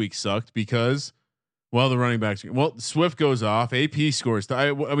last week sucked because, the running backs, Swift goes off, AP scores.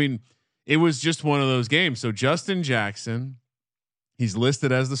 I mean, it was just one of those games. So Justin Jackson, he's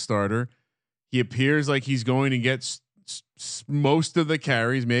listed as the starter. He appears like he's going to get most of the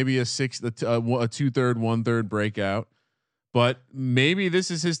carries, maybe a 2/3, 1/3 breakout, but maybe this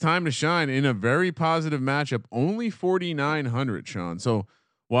is his time to shine in a very positive matchup. Only 4,900, Sean. So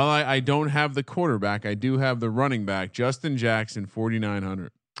while I don't have the quarterback, I do have the running back, Justin Jackson,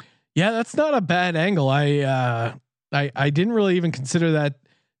 4,900. Yeah, that's not a bad angle. I didn't really even consider that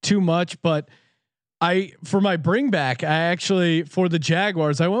too much, but for my bring back, for the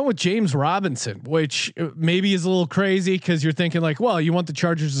Jaguars, I went with James Robinson, which maybe is a little crazy because you're thinking like, well, you want the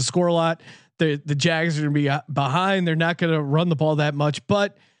Chargers to score a lot. The Jags are going to be behind. They're not going to run the ball that much,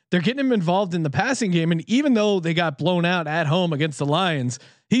 but they're getting him involved in the passing game. And even though they got blown out at home against the Lions,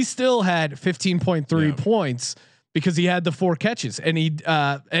 he still had 15.3 points because he had the 4 catches and he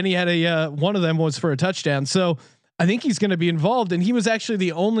had one of them was for a touchdown. So I think he's going to be involved, and he was actually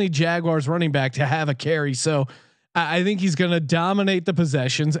the only Jaguars running back to have a carry. So I think he's going to dominate the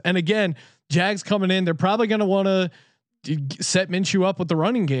possessions. And again, Jags coming in, they're probably going to want to set Minshew up with the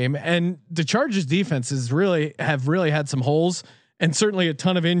running game. And the Chargers defenses really had some holes and certainly a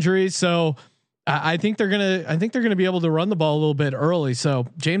ton of injuries. So I think they're gonna be able to run the ball a little bit early. So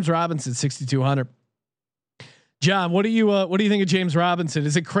James Robinson, 6,200. John, what do you think of James Robinson?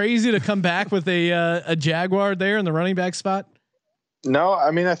 Is it crazy to come back with a Jaguar there in the running back spot? No,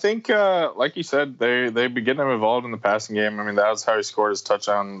 I mean, I think, like you said, they be getting him involved in the passing game. I mean, that was how he scored his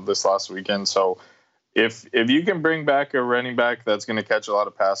touchdown this last weekend. So if you can bring back a running back that's going to catch a lot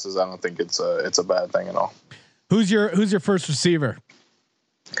of passes, I don't think it's a bad thing at all. Who's your first receiver?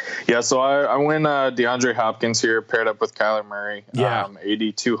 Yeah, so I went DeAndre Hopkins here, paired up with Kyler Murray. Yeah.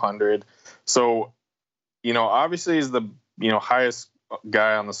 8,200. So, obviously he's the highest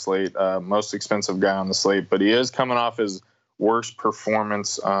guy on the slate, most expensive guy on the slate, but he is coming off his worst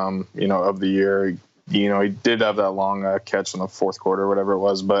performance, of the year. He did have that long catch in the fourth quarter, or whatever it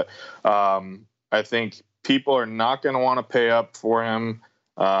was, but I think people are not going to want to pay up for him.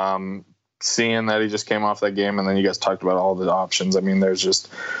 Seeing that he just came off that game, and then you guys talked about all the options. I mean, there's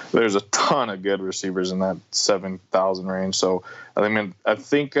a ton of good receivers in that 7,000 range. So I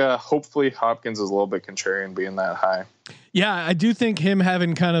think hopefully Hopkins is a little bit contrarian being that high. Yeah, I do think him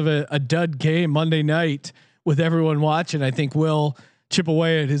having kind of a dud game Monday night with everyone watching, I think will chip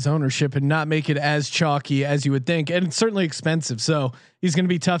away at his ownership and not make it as chalky as you would think. And it's certainly expensive. So he's going to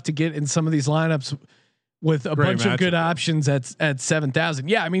be tough to get in some of these lineups with a bunch of good options at 7,000.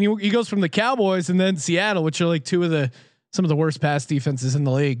 Yeah. I mean, he goes from the Cowboys and then Seattle, which are like some of the worst pass defenses in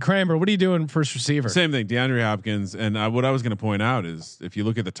the league. Kramer, what are you doing first receiver? Same thing, DeAndre Hopkins. And what I was going to point out is if you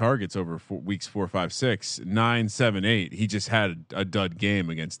look at the targets over weeks 4, 5, 6, 9, 7, 8, he just had a dud game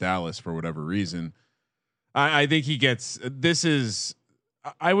against Dallas for whatever reason. I think he gets,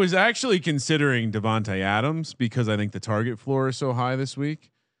 I was actually considering Devontae Adams because I think the target floor is so high this week.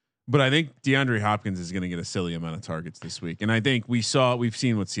 But I think DeAndre Hopkins is going to get a silly amount of targets this week, and I think we've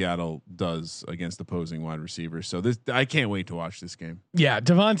seen what Seattle does against opposing wide receivers. So I can't wait to watch this game. Yeah,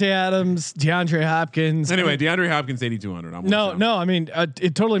 Devontae Adams, DeAndre Hopkins. Anyway, DeAndre Hopkins 8,200. No. I mean,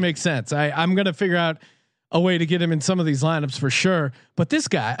 it totally makes sense. I'm going to figure out a way to get him in some of these lineups for sure. But this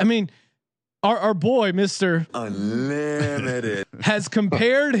guy, I mean, our boy Mr. Unlimited has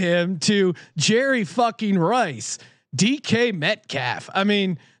compared him to Jerry fucking Rice, DK Metcalf. I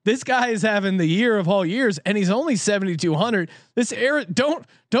mean, this guy is having the year of all years, and he's only 7,200. This era, don't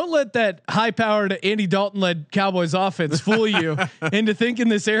let that high-powered Andy Dalton-led Cowboys offense fool you into thinking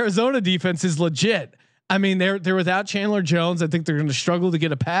this Arizona defense is legit. I mean, they're without Chandler Jones. I think they're going to struggle to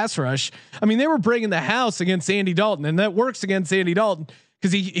get a pass rush. I mean, they were bringing the house against Andy Dalton, and that works against Andy Dalton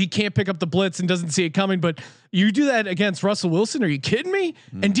because he can't pick up the blitz and doesn't see it coming. But you do that against Russell Wilson? Are you kidding me?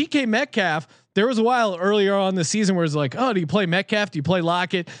 And DK Metcalf. There was a while earlier on the season where it's like, oh, do you play Metcalf? Do you play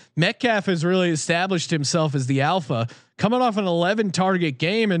Lockett? Metcalf has really established himself as the alpha, coming off an 11 target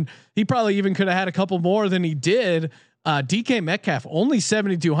game, and he probably even could have had a couple more than he did. DK Metcalf only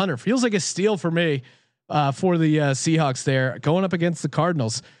 7,200 feels like a steal for me for the Seahawks there going up against the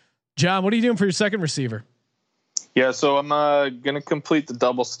Cardinals. John, what are you doing for your second receiver? Yeah, so I'm going to complete the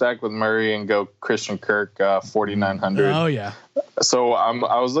double stack with Murray and go Christian Kirk 4,900. Oh yeah. So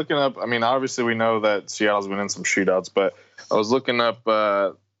I was looking up. I mean, obviously we know that Seattle's been in some shootouts, but I was looking up.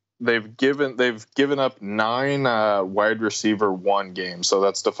 They've given up 9 wide receiver 1 games. So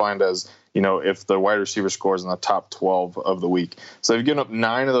that's defined as if the wide receiver scores in the top 12 of the week. So they've given up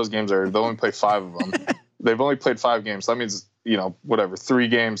 9 of those games. They've only played 5 of them. They've only played 5 games. So that means 3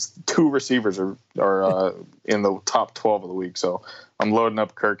 games, 2 receivers are in the top 12 of the week. So I'm loading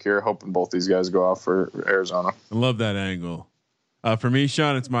up Kirk here, hoping both these guys go off for Arizona. I love that angle. For me,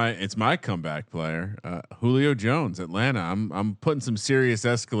 Sean, it's my comeback player, Julio Jones, Atlanta. I'm putting some serious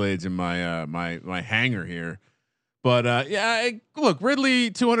escalades in my my hanger here, but look,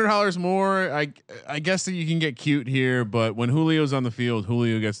 Ridley $200 more. I guess that you can get cute here, but when Julio's on the field,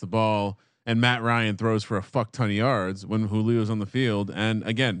 Julio gets the ball, and Matt Ryan throws for a fuck ton of yards when Julio's on the field. And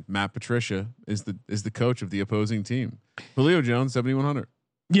again, Matt Patricia is the coach of the opposing team. Julio Jones 7,100.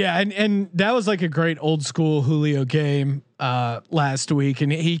 Yeah, and that was like a great old school Julio game last week,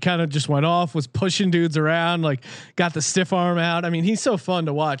 and he kind of just went off, was pushing dudes around, like got the stiff arm out. I mean, he's so fun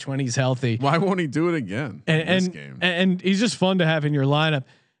to watch when he's healthy. Why won't he do it again? And he's just fun to have in your lineup.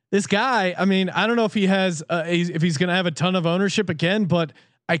 This guy, I mean, I don't know if he has if he's going to have a ton of ownership again, but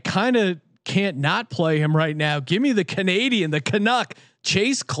I kind of can't not play him right now. Give me the Canadian, the Canuck,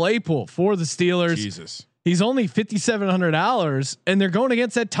 Chase Claypool for the Steelers. Jesus. He's only $5,700, and they're going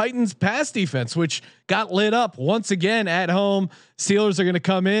against that Titans pass defense, which got lit up once again at home. Steelers are going to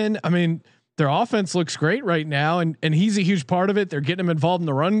come in. I mean, their offense looks great right now, and he's a huge part of it. They're getting him involved in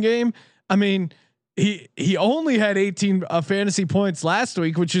the run game. I mean, he only had 18 fantasy points last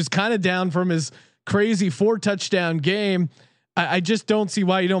week, which is kind of down from his crazy 4 touchdown game. I just don't see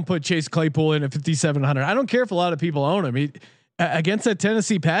why you don't put Chase Claypool in at 5,700. I don't care if a lot of people own him. Against that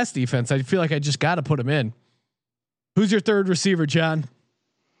Tennessee pass defense, I feel like I just got to put him in. Who's your third receiver, John?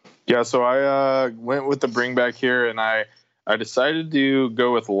 Yeah, so I went with the bring back here, and I I decided to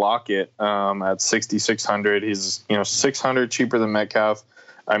go with Lockett at 6,600. He's 600 cheaper than Metcalf.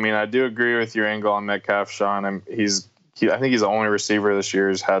 I mean, I do agree with your angle on Metcalf, Sean. I think he's the only receiver this year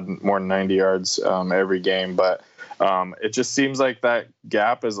who's had more than 90 yards every game, but it just seems like that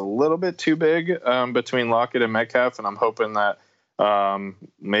gap is a little bit too big between Lockett and Metcalf, and I'm hoping that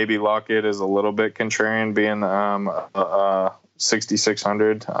maybe Lockett is a little bit contrarian being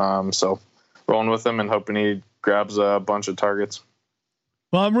 6,600. So rolling with him and hoping he grabs a bunch of targets.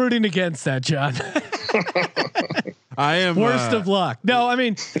 Well, I'm rooting against that, John. I am worst of luck. No, I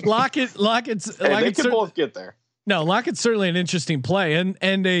mean Lockett's they can both get there. No, Lockett's certainly an interesting play,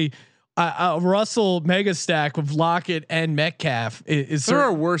 and a Russell mega stack with Lockett and Metcalf is there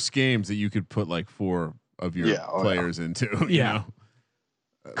are worse games that you could put like 4 of your players into. You know?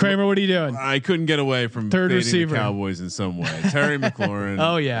 Kramer, what are you doing? I couldn't get away from third receiver the Cowboys in some way. Terry McLaurin.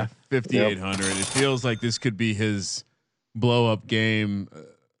 Oh yeah, 5,800. It feels like this could be his blow up game.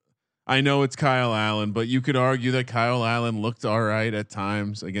 I know it's Kyle Allen, but you could argue that Kyle Allen looked all right at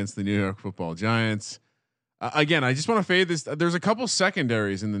times against the New York Football Giants. Again, I just want to fade this. There's a couple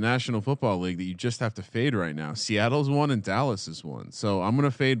secondaries in the National Football League that you just have to fade right now. Seattle's one and Dallas is one. So I'm going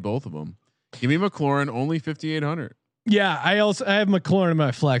to fade both of them. Give me McLaurin, only 5,800. Yeah, I have McLaurin in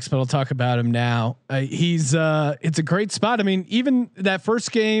my flex, but I'll talk about him now. It's a great spot. I mean, even that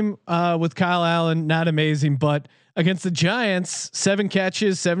first game with Kyle Allen, not amazing, but against the Giants, 7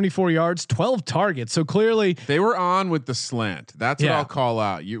 catches, 74 yards, 12 targets. So clearly they were on with the slant. That's what I'll call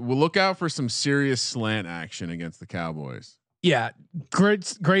out. We'll look out for some serious slant action against the Cowboys. Yeah.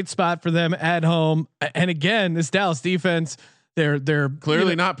 Great spot for them at home. And again, this Dallas defense, they're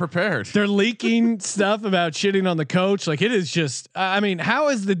clearly not prepared. They're leaking stuff about shitting on the coach. Like it is just, I mean, how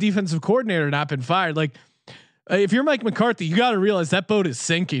has the defensive coordinator not been fired? Like, if you're Mike McCarthy, you got to realize that boat is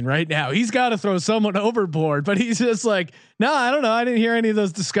sinking right now. He's got to throw someone overboard, but he's just like, no, I don't know. I didn't hear any of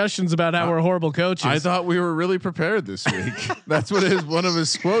those discussions about how we're horrible coaches. I thought we were really prepared this week. That's what one of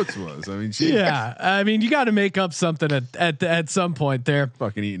his quotes was. I mean, geez. Yeah. I mean, you got to make up something at some point there.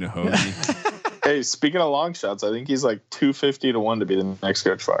 Fucking eating a hoagie. Hey, speaking of long shots, I think he's like 250 to 1 to be the next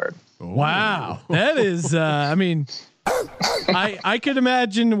coach fired. Wow. That is, I mean, I could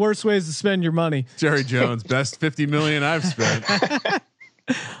imagine worse ways to spend your money. Jerry Jones, best 50 million I've spent.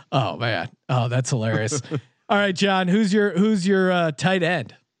 Oh man. Oh, that's hilarious. All right, John, who's your tight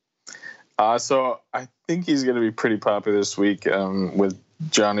end? So I think he's going to be pretty popular this week with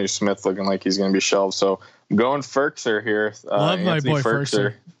Johnny Smith looking like he's going to be shelved. So I'm going Firkser here. Love Anthony my boy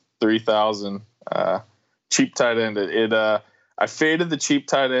Firkser. 3,000 cheap tight end. I faded the cheap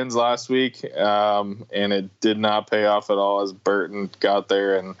tight ends last week, and it did not pay off at all as Burton got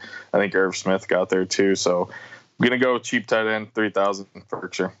there, and I think Irv Smith got there too. So I'm gonna go cheap tight end 3,000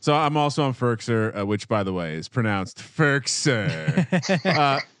 Firkser. So I'm also on Firkser, which by the way is pronounced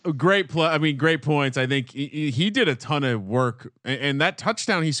Firkser. Great play. I mean, great points. I think he did a ton of work, and that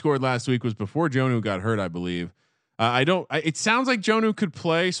touchdown he scored last week was before Jonnu got hurt, I believe. It sounds like Jonnu could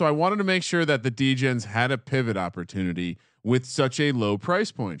play, so I wanted to make sure that the D-Gens had a pivot opportunity with such a low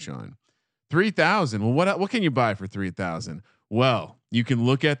price point, Sean. 3,000. Well, what can you buy for 3,000? Well, you can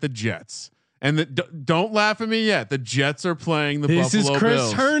look at the Jets, and don't laugh at me yet. The Jets are playing the Buffalo Bills. This is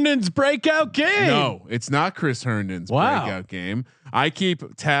Chris Herndon's breakout game. No, it's not Chris Herndon's breakout game. I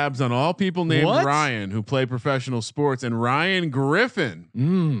keep tabs on all people named Ryan who play professional sports, and Ryan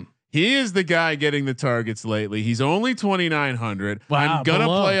Griffin. He is the guy getting the targets lately. He's only 2,900. Wow, I'm gonna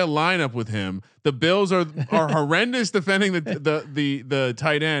play a lineup with him. The Bills are horrendous defending the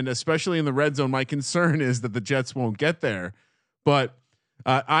tight end, especially in the red zone. My concern is that the Jets won't get there. But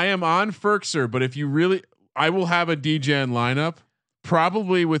I am on Firkser. But if you really, I will have a D-Gen lineup,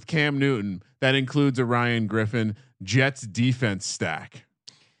 probably with Cam Newton. That includes a Ryan Griffin Jets defense stack.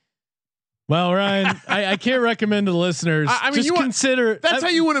 Well, Ryan, I can't recommend to the listeners. I mean, just consider that's how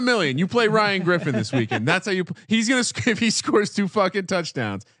you win $1 million. You play Ryan Griffin this weekend. That's how you. He's gonna if he scores 2 fucking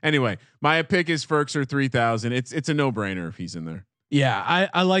touchdowns. Anyway, my pick is Firkser 3,000. It's a no brainer if he's in there. Yeah,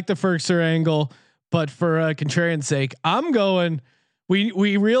 I like the Firkser angle, but for contrarian sake, I'm going.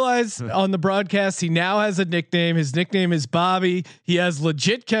 We realize on the broadcast he now has a nickname. His nickname is Bobby. He has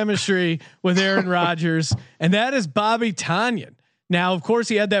legit chemistry with Aaron Rodgers, and that is Bobby Tonyan. Now, of course,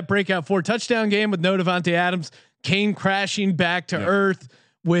 he had that breakout 4 touchdown game with no Devontae Adams, Kane crashing back to earth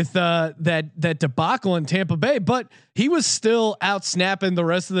with that debacle in Tampa Bay, but he was still out snapping the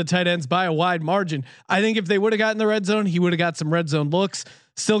rest of the tight ends by a wide margin. I think if they would have gotten the red zone, he would have got some red zone looks.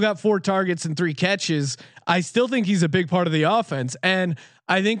 Still got 4 targets and 3 catches. I still think he's a big part of the offense, and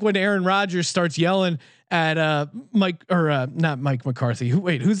I think when Aaron Rodgers starts yelling at not Mike McCarthy.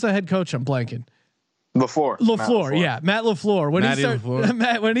 Who's the head coach? I'm blanking. LaFleur, yeah, Matt LaFleur. LaFleur.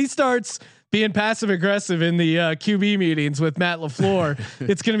 Matt, when he starts being passive aggressive in the QB meetings with Matt LaFleur,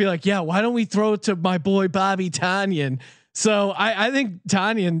 it's going to be like, yeah, why don't we throw it to my boy Bobby Tonyan? So I think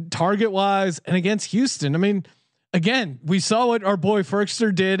Tonyan target wise and against Houston. I mean, again, we saw what our boy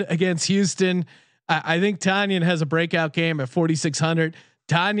Ferkster did against Houston. I think Tonyan has a breakout game at 4,600.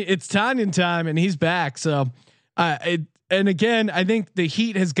 It's Tonyan time and he's back. So and again, I think the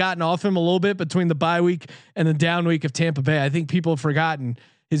heat has gotten off him a little bit between the bye week and the down week of Tampa Bay. I think people have forgotten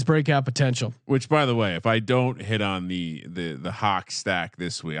his breakout potential. Which, by the way, if I don't hit on the Hawk stack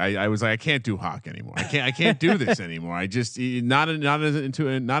this week, I was like, I can't do Hawk anymore. I can't do this anymore. I just not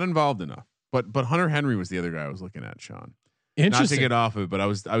involved enough. But Hunter Henry was the other guy I was looking at, Sean. Interesting. Not to get off of it, but I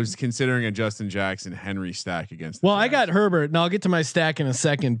was considering a Justin Jackson Henry stack against. Well, I got Herbert, and I'll get to my stack in a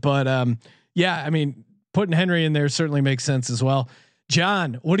second. But yeah, I mean, putting Henry in there certainly makes sense as well.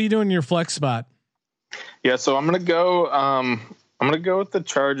 John, what are you doing in your flex spot? Yeah, so I'm gonna go. I'm gonna go with the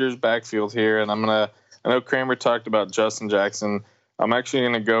Chargers backfield here, and I know Kramer talked about Justin Jackson. I'm actually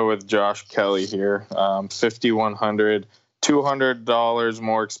gonna go with Josh Kelly here. 5,100, $200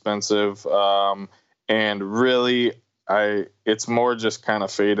 more expensive, and really, it's more just kind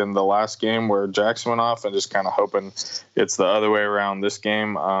of fading the last game where Jackson went off and just kind of hoping it's the other way around this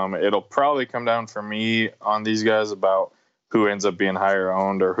game. It'll probably come down for me on these guys about who ends up being higher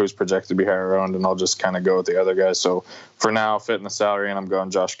owned or who's projected to be higher owned. And I'll just kind of go with the other guys. So for now, fitting the salary and I'm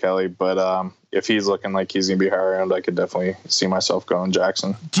going Josh Kelly, but if he's looking like he's going to be higher owned, I could definitely see myself going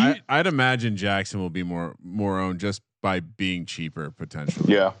Jackson. I'd imagine Jackson will be more owned just by being cheaper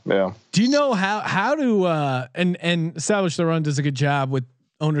potentially. Yeah. Do you know how to and Establish the Run does a good job with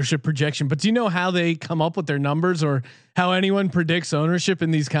ownership projection, but do you know how they come up with their numbers or how anyone predicts ownership in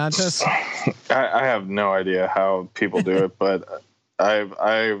these contests? I have no idea how people do it, but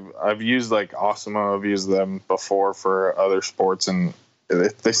I've used like Awesemo. I've used them before for other sports, and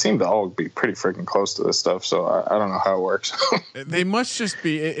they seem to all be pretty freaking close to this stuff. So I don't know how it works. They must just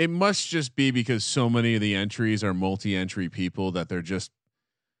be. It must just be because so many of the entries are multi-entry people that they're just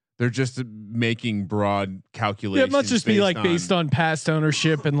making broad calculations. Yeah, it must just be like based on past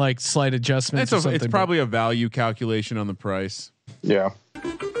ownership and like slight adjustments. It's probably a value calculation on the price. Yeah.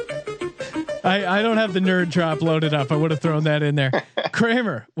 I don't have the nerd drop loaded up. I would have thrown that in there.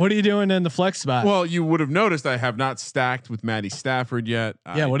 Kramer, what are you doing in the flex spot? Well, you would have noticed I have not stacked with Matty Stafford yet.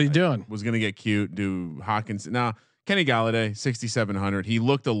 Yeah, what are you doing? Was going to get cute, do Hawkins. Now, Kenny Galladay, 6,700. He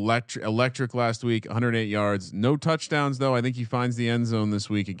looked electric last week, 108 yards, no touchdowns though. I think he finds the end zone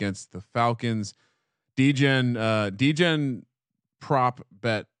this week against the Falcons. DGen prop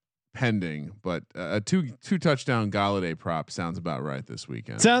bet pending, but a two touchdown Galladay prop sounds about right this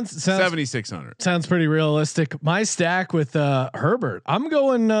weekend. Sounds 7,600. Sounds pretty realistic. My stack with Herbert, I'm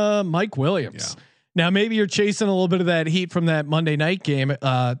going Mike Williams. Yeah. Now maybe you're chasing a little bit of that heat from that Monday night game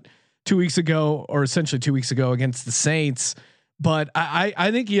 2 weeks ago, or essentially 2 weeks ago against the Saints. But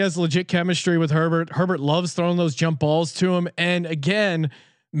I think he has legit chemistry with Herbert. Herbert loves throwing those jump balls to him. And again,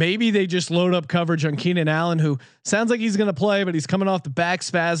 maybe they just load up coverage on Keenan Allen, who sounds like he's going to play, but he's coming off the back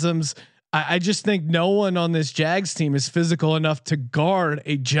spasms. I just think no one on this Jags team is physical enough to guard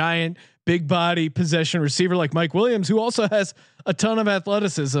a giant, big body possession receiver like Mike Williams, who also has a ton of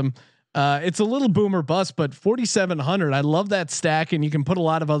athleticism. It's a little boomer bust, but 4,700. I love that stack, and you can put a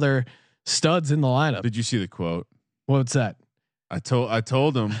lot of other studs in the lineup. Did you see the quote? What's that? I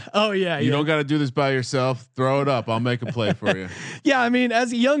told him. Oh yeah, you don't got to do this by yourself. Throw it up. I'll make a play for you. Yeah, I mean,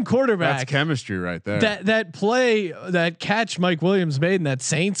 as a young quarterback, that's chemistry right there. That play, that catch Mike Williams made in that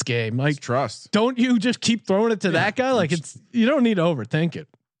Saints game, like it's trust. Don't you just keep throwing it to that guy? Like you don't need to overthink it.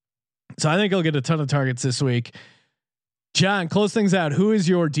 So I think he'll get a ton of targets this week. John, close things out. Who is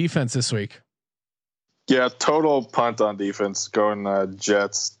your defense this week? Yeah, total punt on defense. Going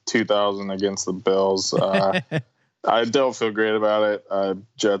Jets 2,000 against the Bills. I don't feel great about it.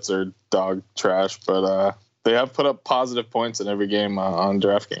 Jets are dog trash, but they have put up positive points in every game on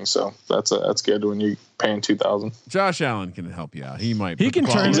DraftKings, so that's good when you're paying 2,000. Josh Allen can help you out. He can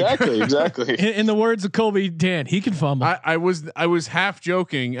turn exactly. In the words of Colby Dan, he can fumble. I was half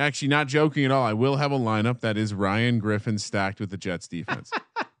joking, actually not joking at all. I will have a lineup that is Ryan Griffin stacked with the Jets defense.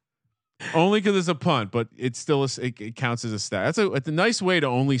 Only because it's a punt, but it's still it counts as a stack. It's a nice way to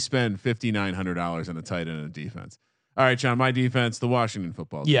only spend $5,900 on a tight end and a defense. All right, John, my defense, the Washington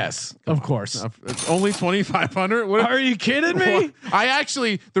football team. Yes, of course. It's only 2,500. What are you kidding me?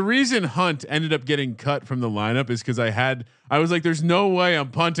 The reason Hunt ended up getting cut from the lineup is because I was like, there's no way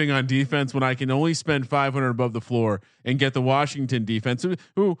I'm punting on defense when I can only spend 500 above the floor and get the Washington defense,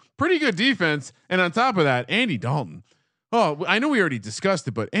 who pretty good defense. And on top of that, Andy Dalton. Oh, I know we already discussed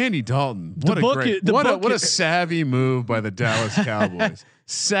it, but Andy Dalton, what a savvy move by the Dallas Cowboys.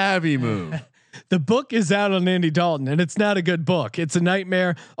 Savvy move. The book is out on Andy Dalton, and it's not a good book. It's a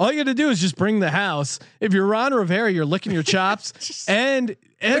nightmare. All you got to do is just bring the house. If you're Ron Rivera, you're licking your chops. and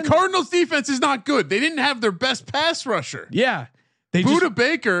the Cardinals defense is not good. They didn't have their best pass rusher. Yeah, Buda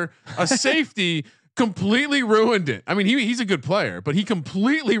Baker, a safety, completely ruined it. I mean, he's a good player, but he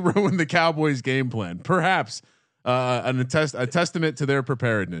completely ruined the Cowboys' game plan. Perhaps a testament to their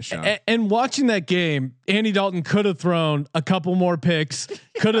preparedness, Sean. And watching that game, Andy Dalton could have thrown a couple more picks.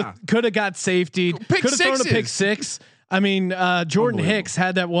 Could have got safety. Could have thrown a pick six. I mean, Jordan Hicks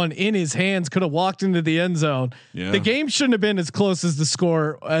had that one in his hands. Could have walked into the end zone. Yeah. The game shouldn't have been as close as the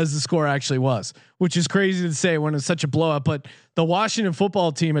score actually was, which is crazy to say when it's such a blowout. But the Washington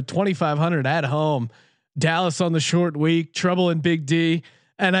football team at 2,500 at home, Dallas on the short week, trouble in Big D,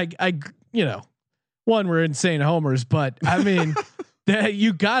 and I one, we're insane homers, but I mean,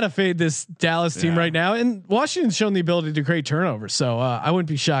 you gotta fade this Dallas team right now. And Washington's shown the ability to create turnovers, so I wouldn't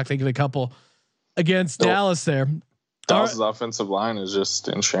be shocked they get a couple against Dallas there. Dallas's offensive line is just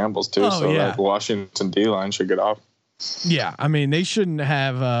in shambles too. That Washington D line should get off. Yeah, I mean they shouldn't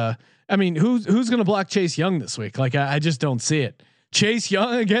have. I mean, who's going to block Chase Young this week? Like I just don't see it. Chase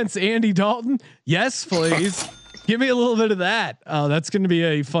Young against Andy Dalton? Yes, please. Give me a little bit of that. That's going to be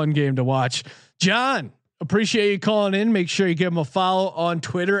a fun game to watch. John, appreciate you calling in. Make sure you give him a follow on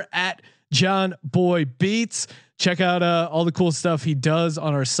Twitter at John Boy Beats. Check out all the cool stuff he does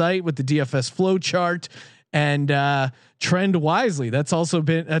on our site with the DFS flow chart and Trend Wisely. That's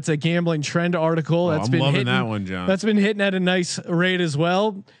a gambling trend article. That's I'm been loving hitting, that one, John. That's been hitting at a nice rate as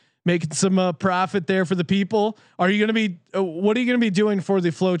well. Making some profit there for the people. Are you going to be? What are you going to be doing for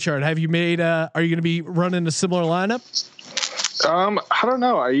the flow chart? Have you made? Are you going to be running a similar lineup? I don't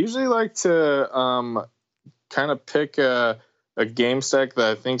know. I usually like to kind of pick a game stack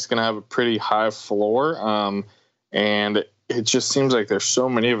that I think is going to have a pretty high floor. And it just seems like there's so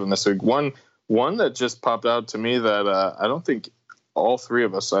many of them this week. One that just popped out to me that I don't think all three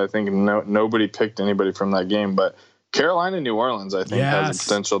of us. I think nobody picked anybody from that game, but Carolina, New Orleans, I think has the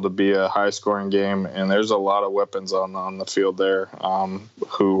potential to be a high scoring game, and there's a lot of weapons on the field there.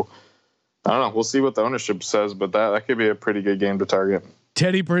 Who I don't know. We'll see what the ownership says, but that could be a pretty good game to target.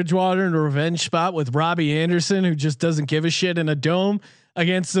 Teddy Bridgewater in a revenge spot with Robbie Anderson, who just doesn't give a shit in a dome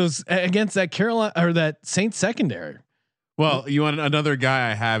against that Carolina or that Saints secondary. Well, you want another guy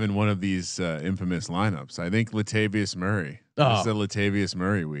I have in one of these infamous lineups. I think Latavius Murray. It's the Latavius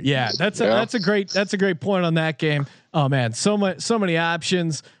Murray week. Yeah, that's a great point on that game. Oh man, so many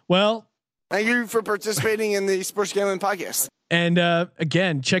options. Well, thank you for participating in the Sports Gambling Podcast. And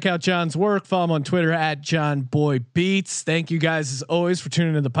again, check out John's work. Follow him on Twitter at John Boy Beats. Thank you guys as always for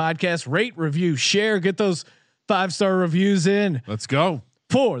tuning in the podcast. Rate, review, share, get those 5-star reviews in. Let's go.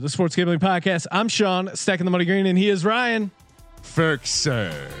 For the Sports Gambling Podcast, I'm Sean, stacking the money green, and he is Ryan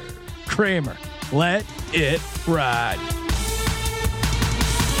Ferkser Kramer. Let it ride.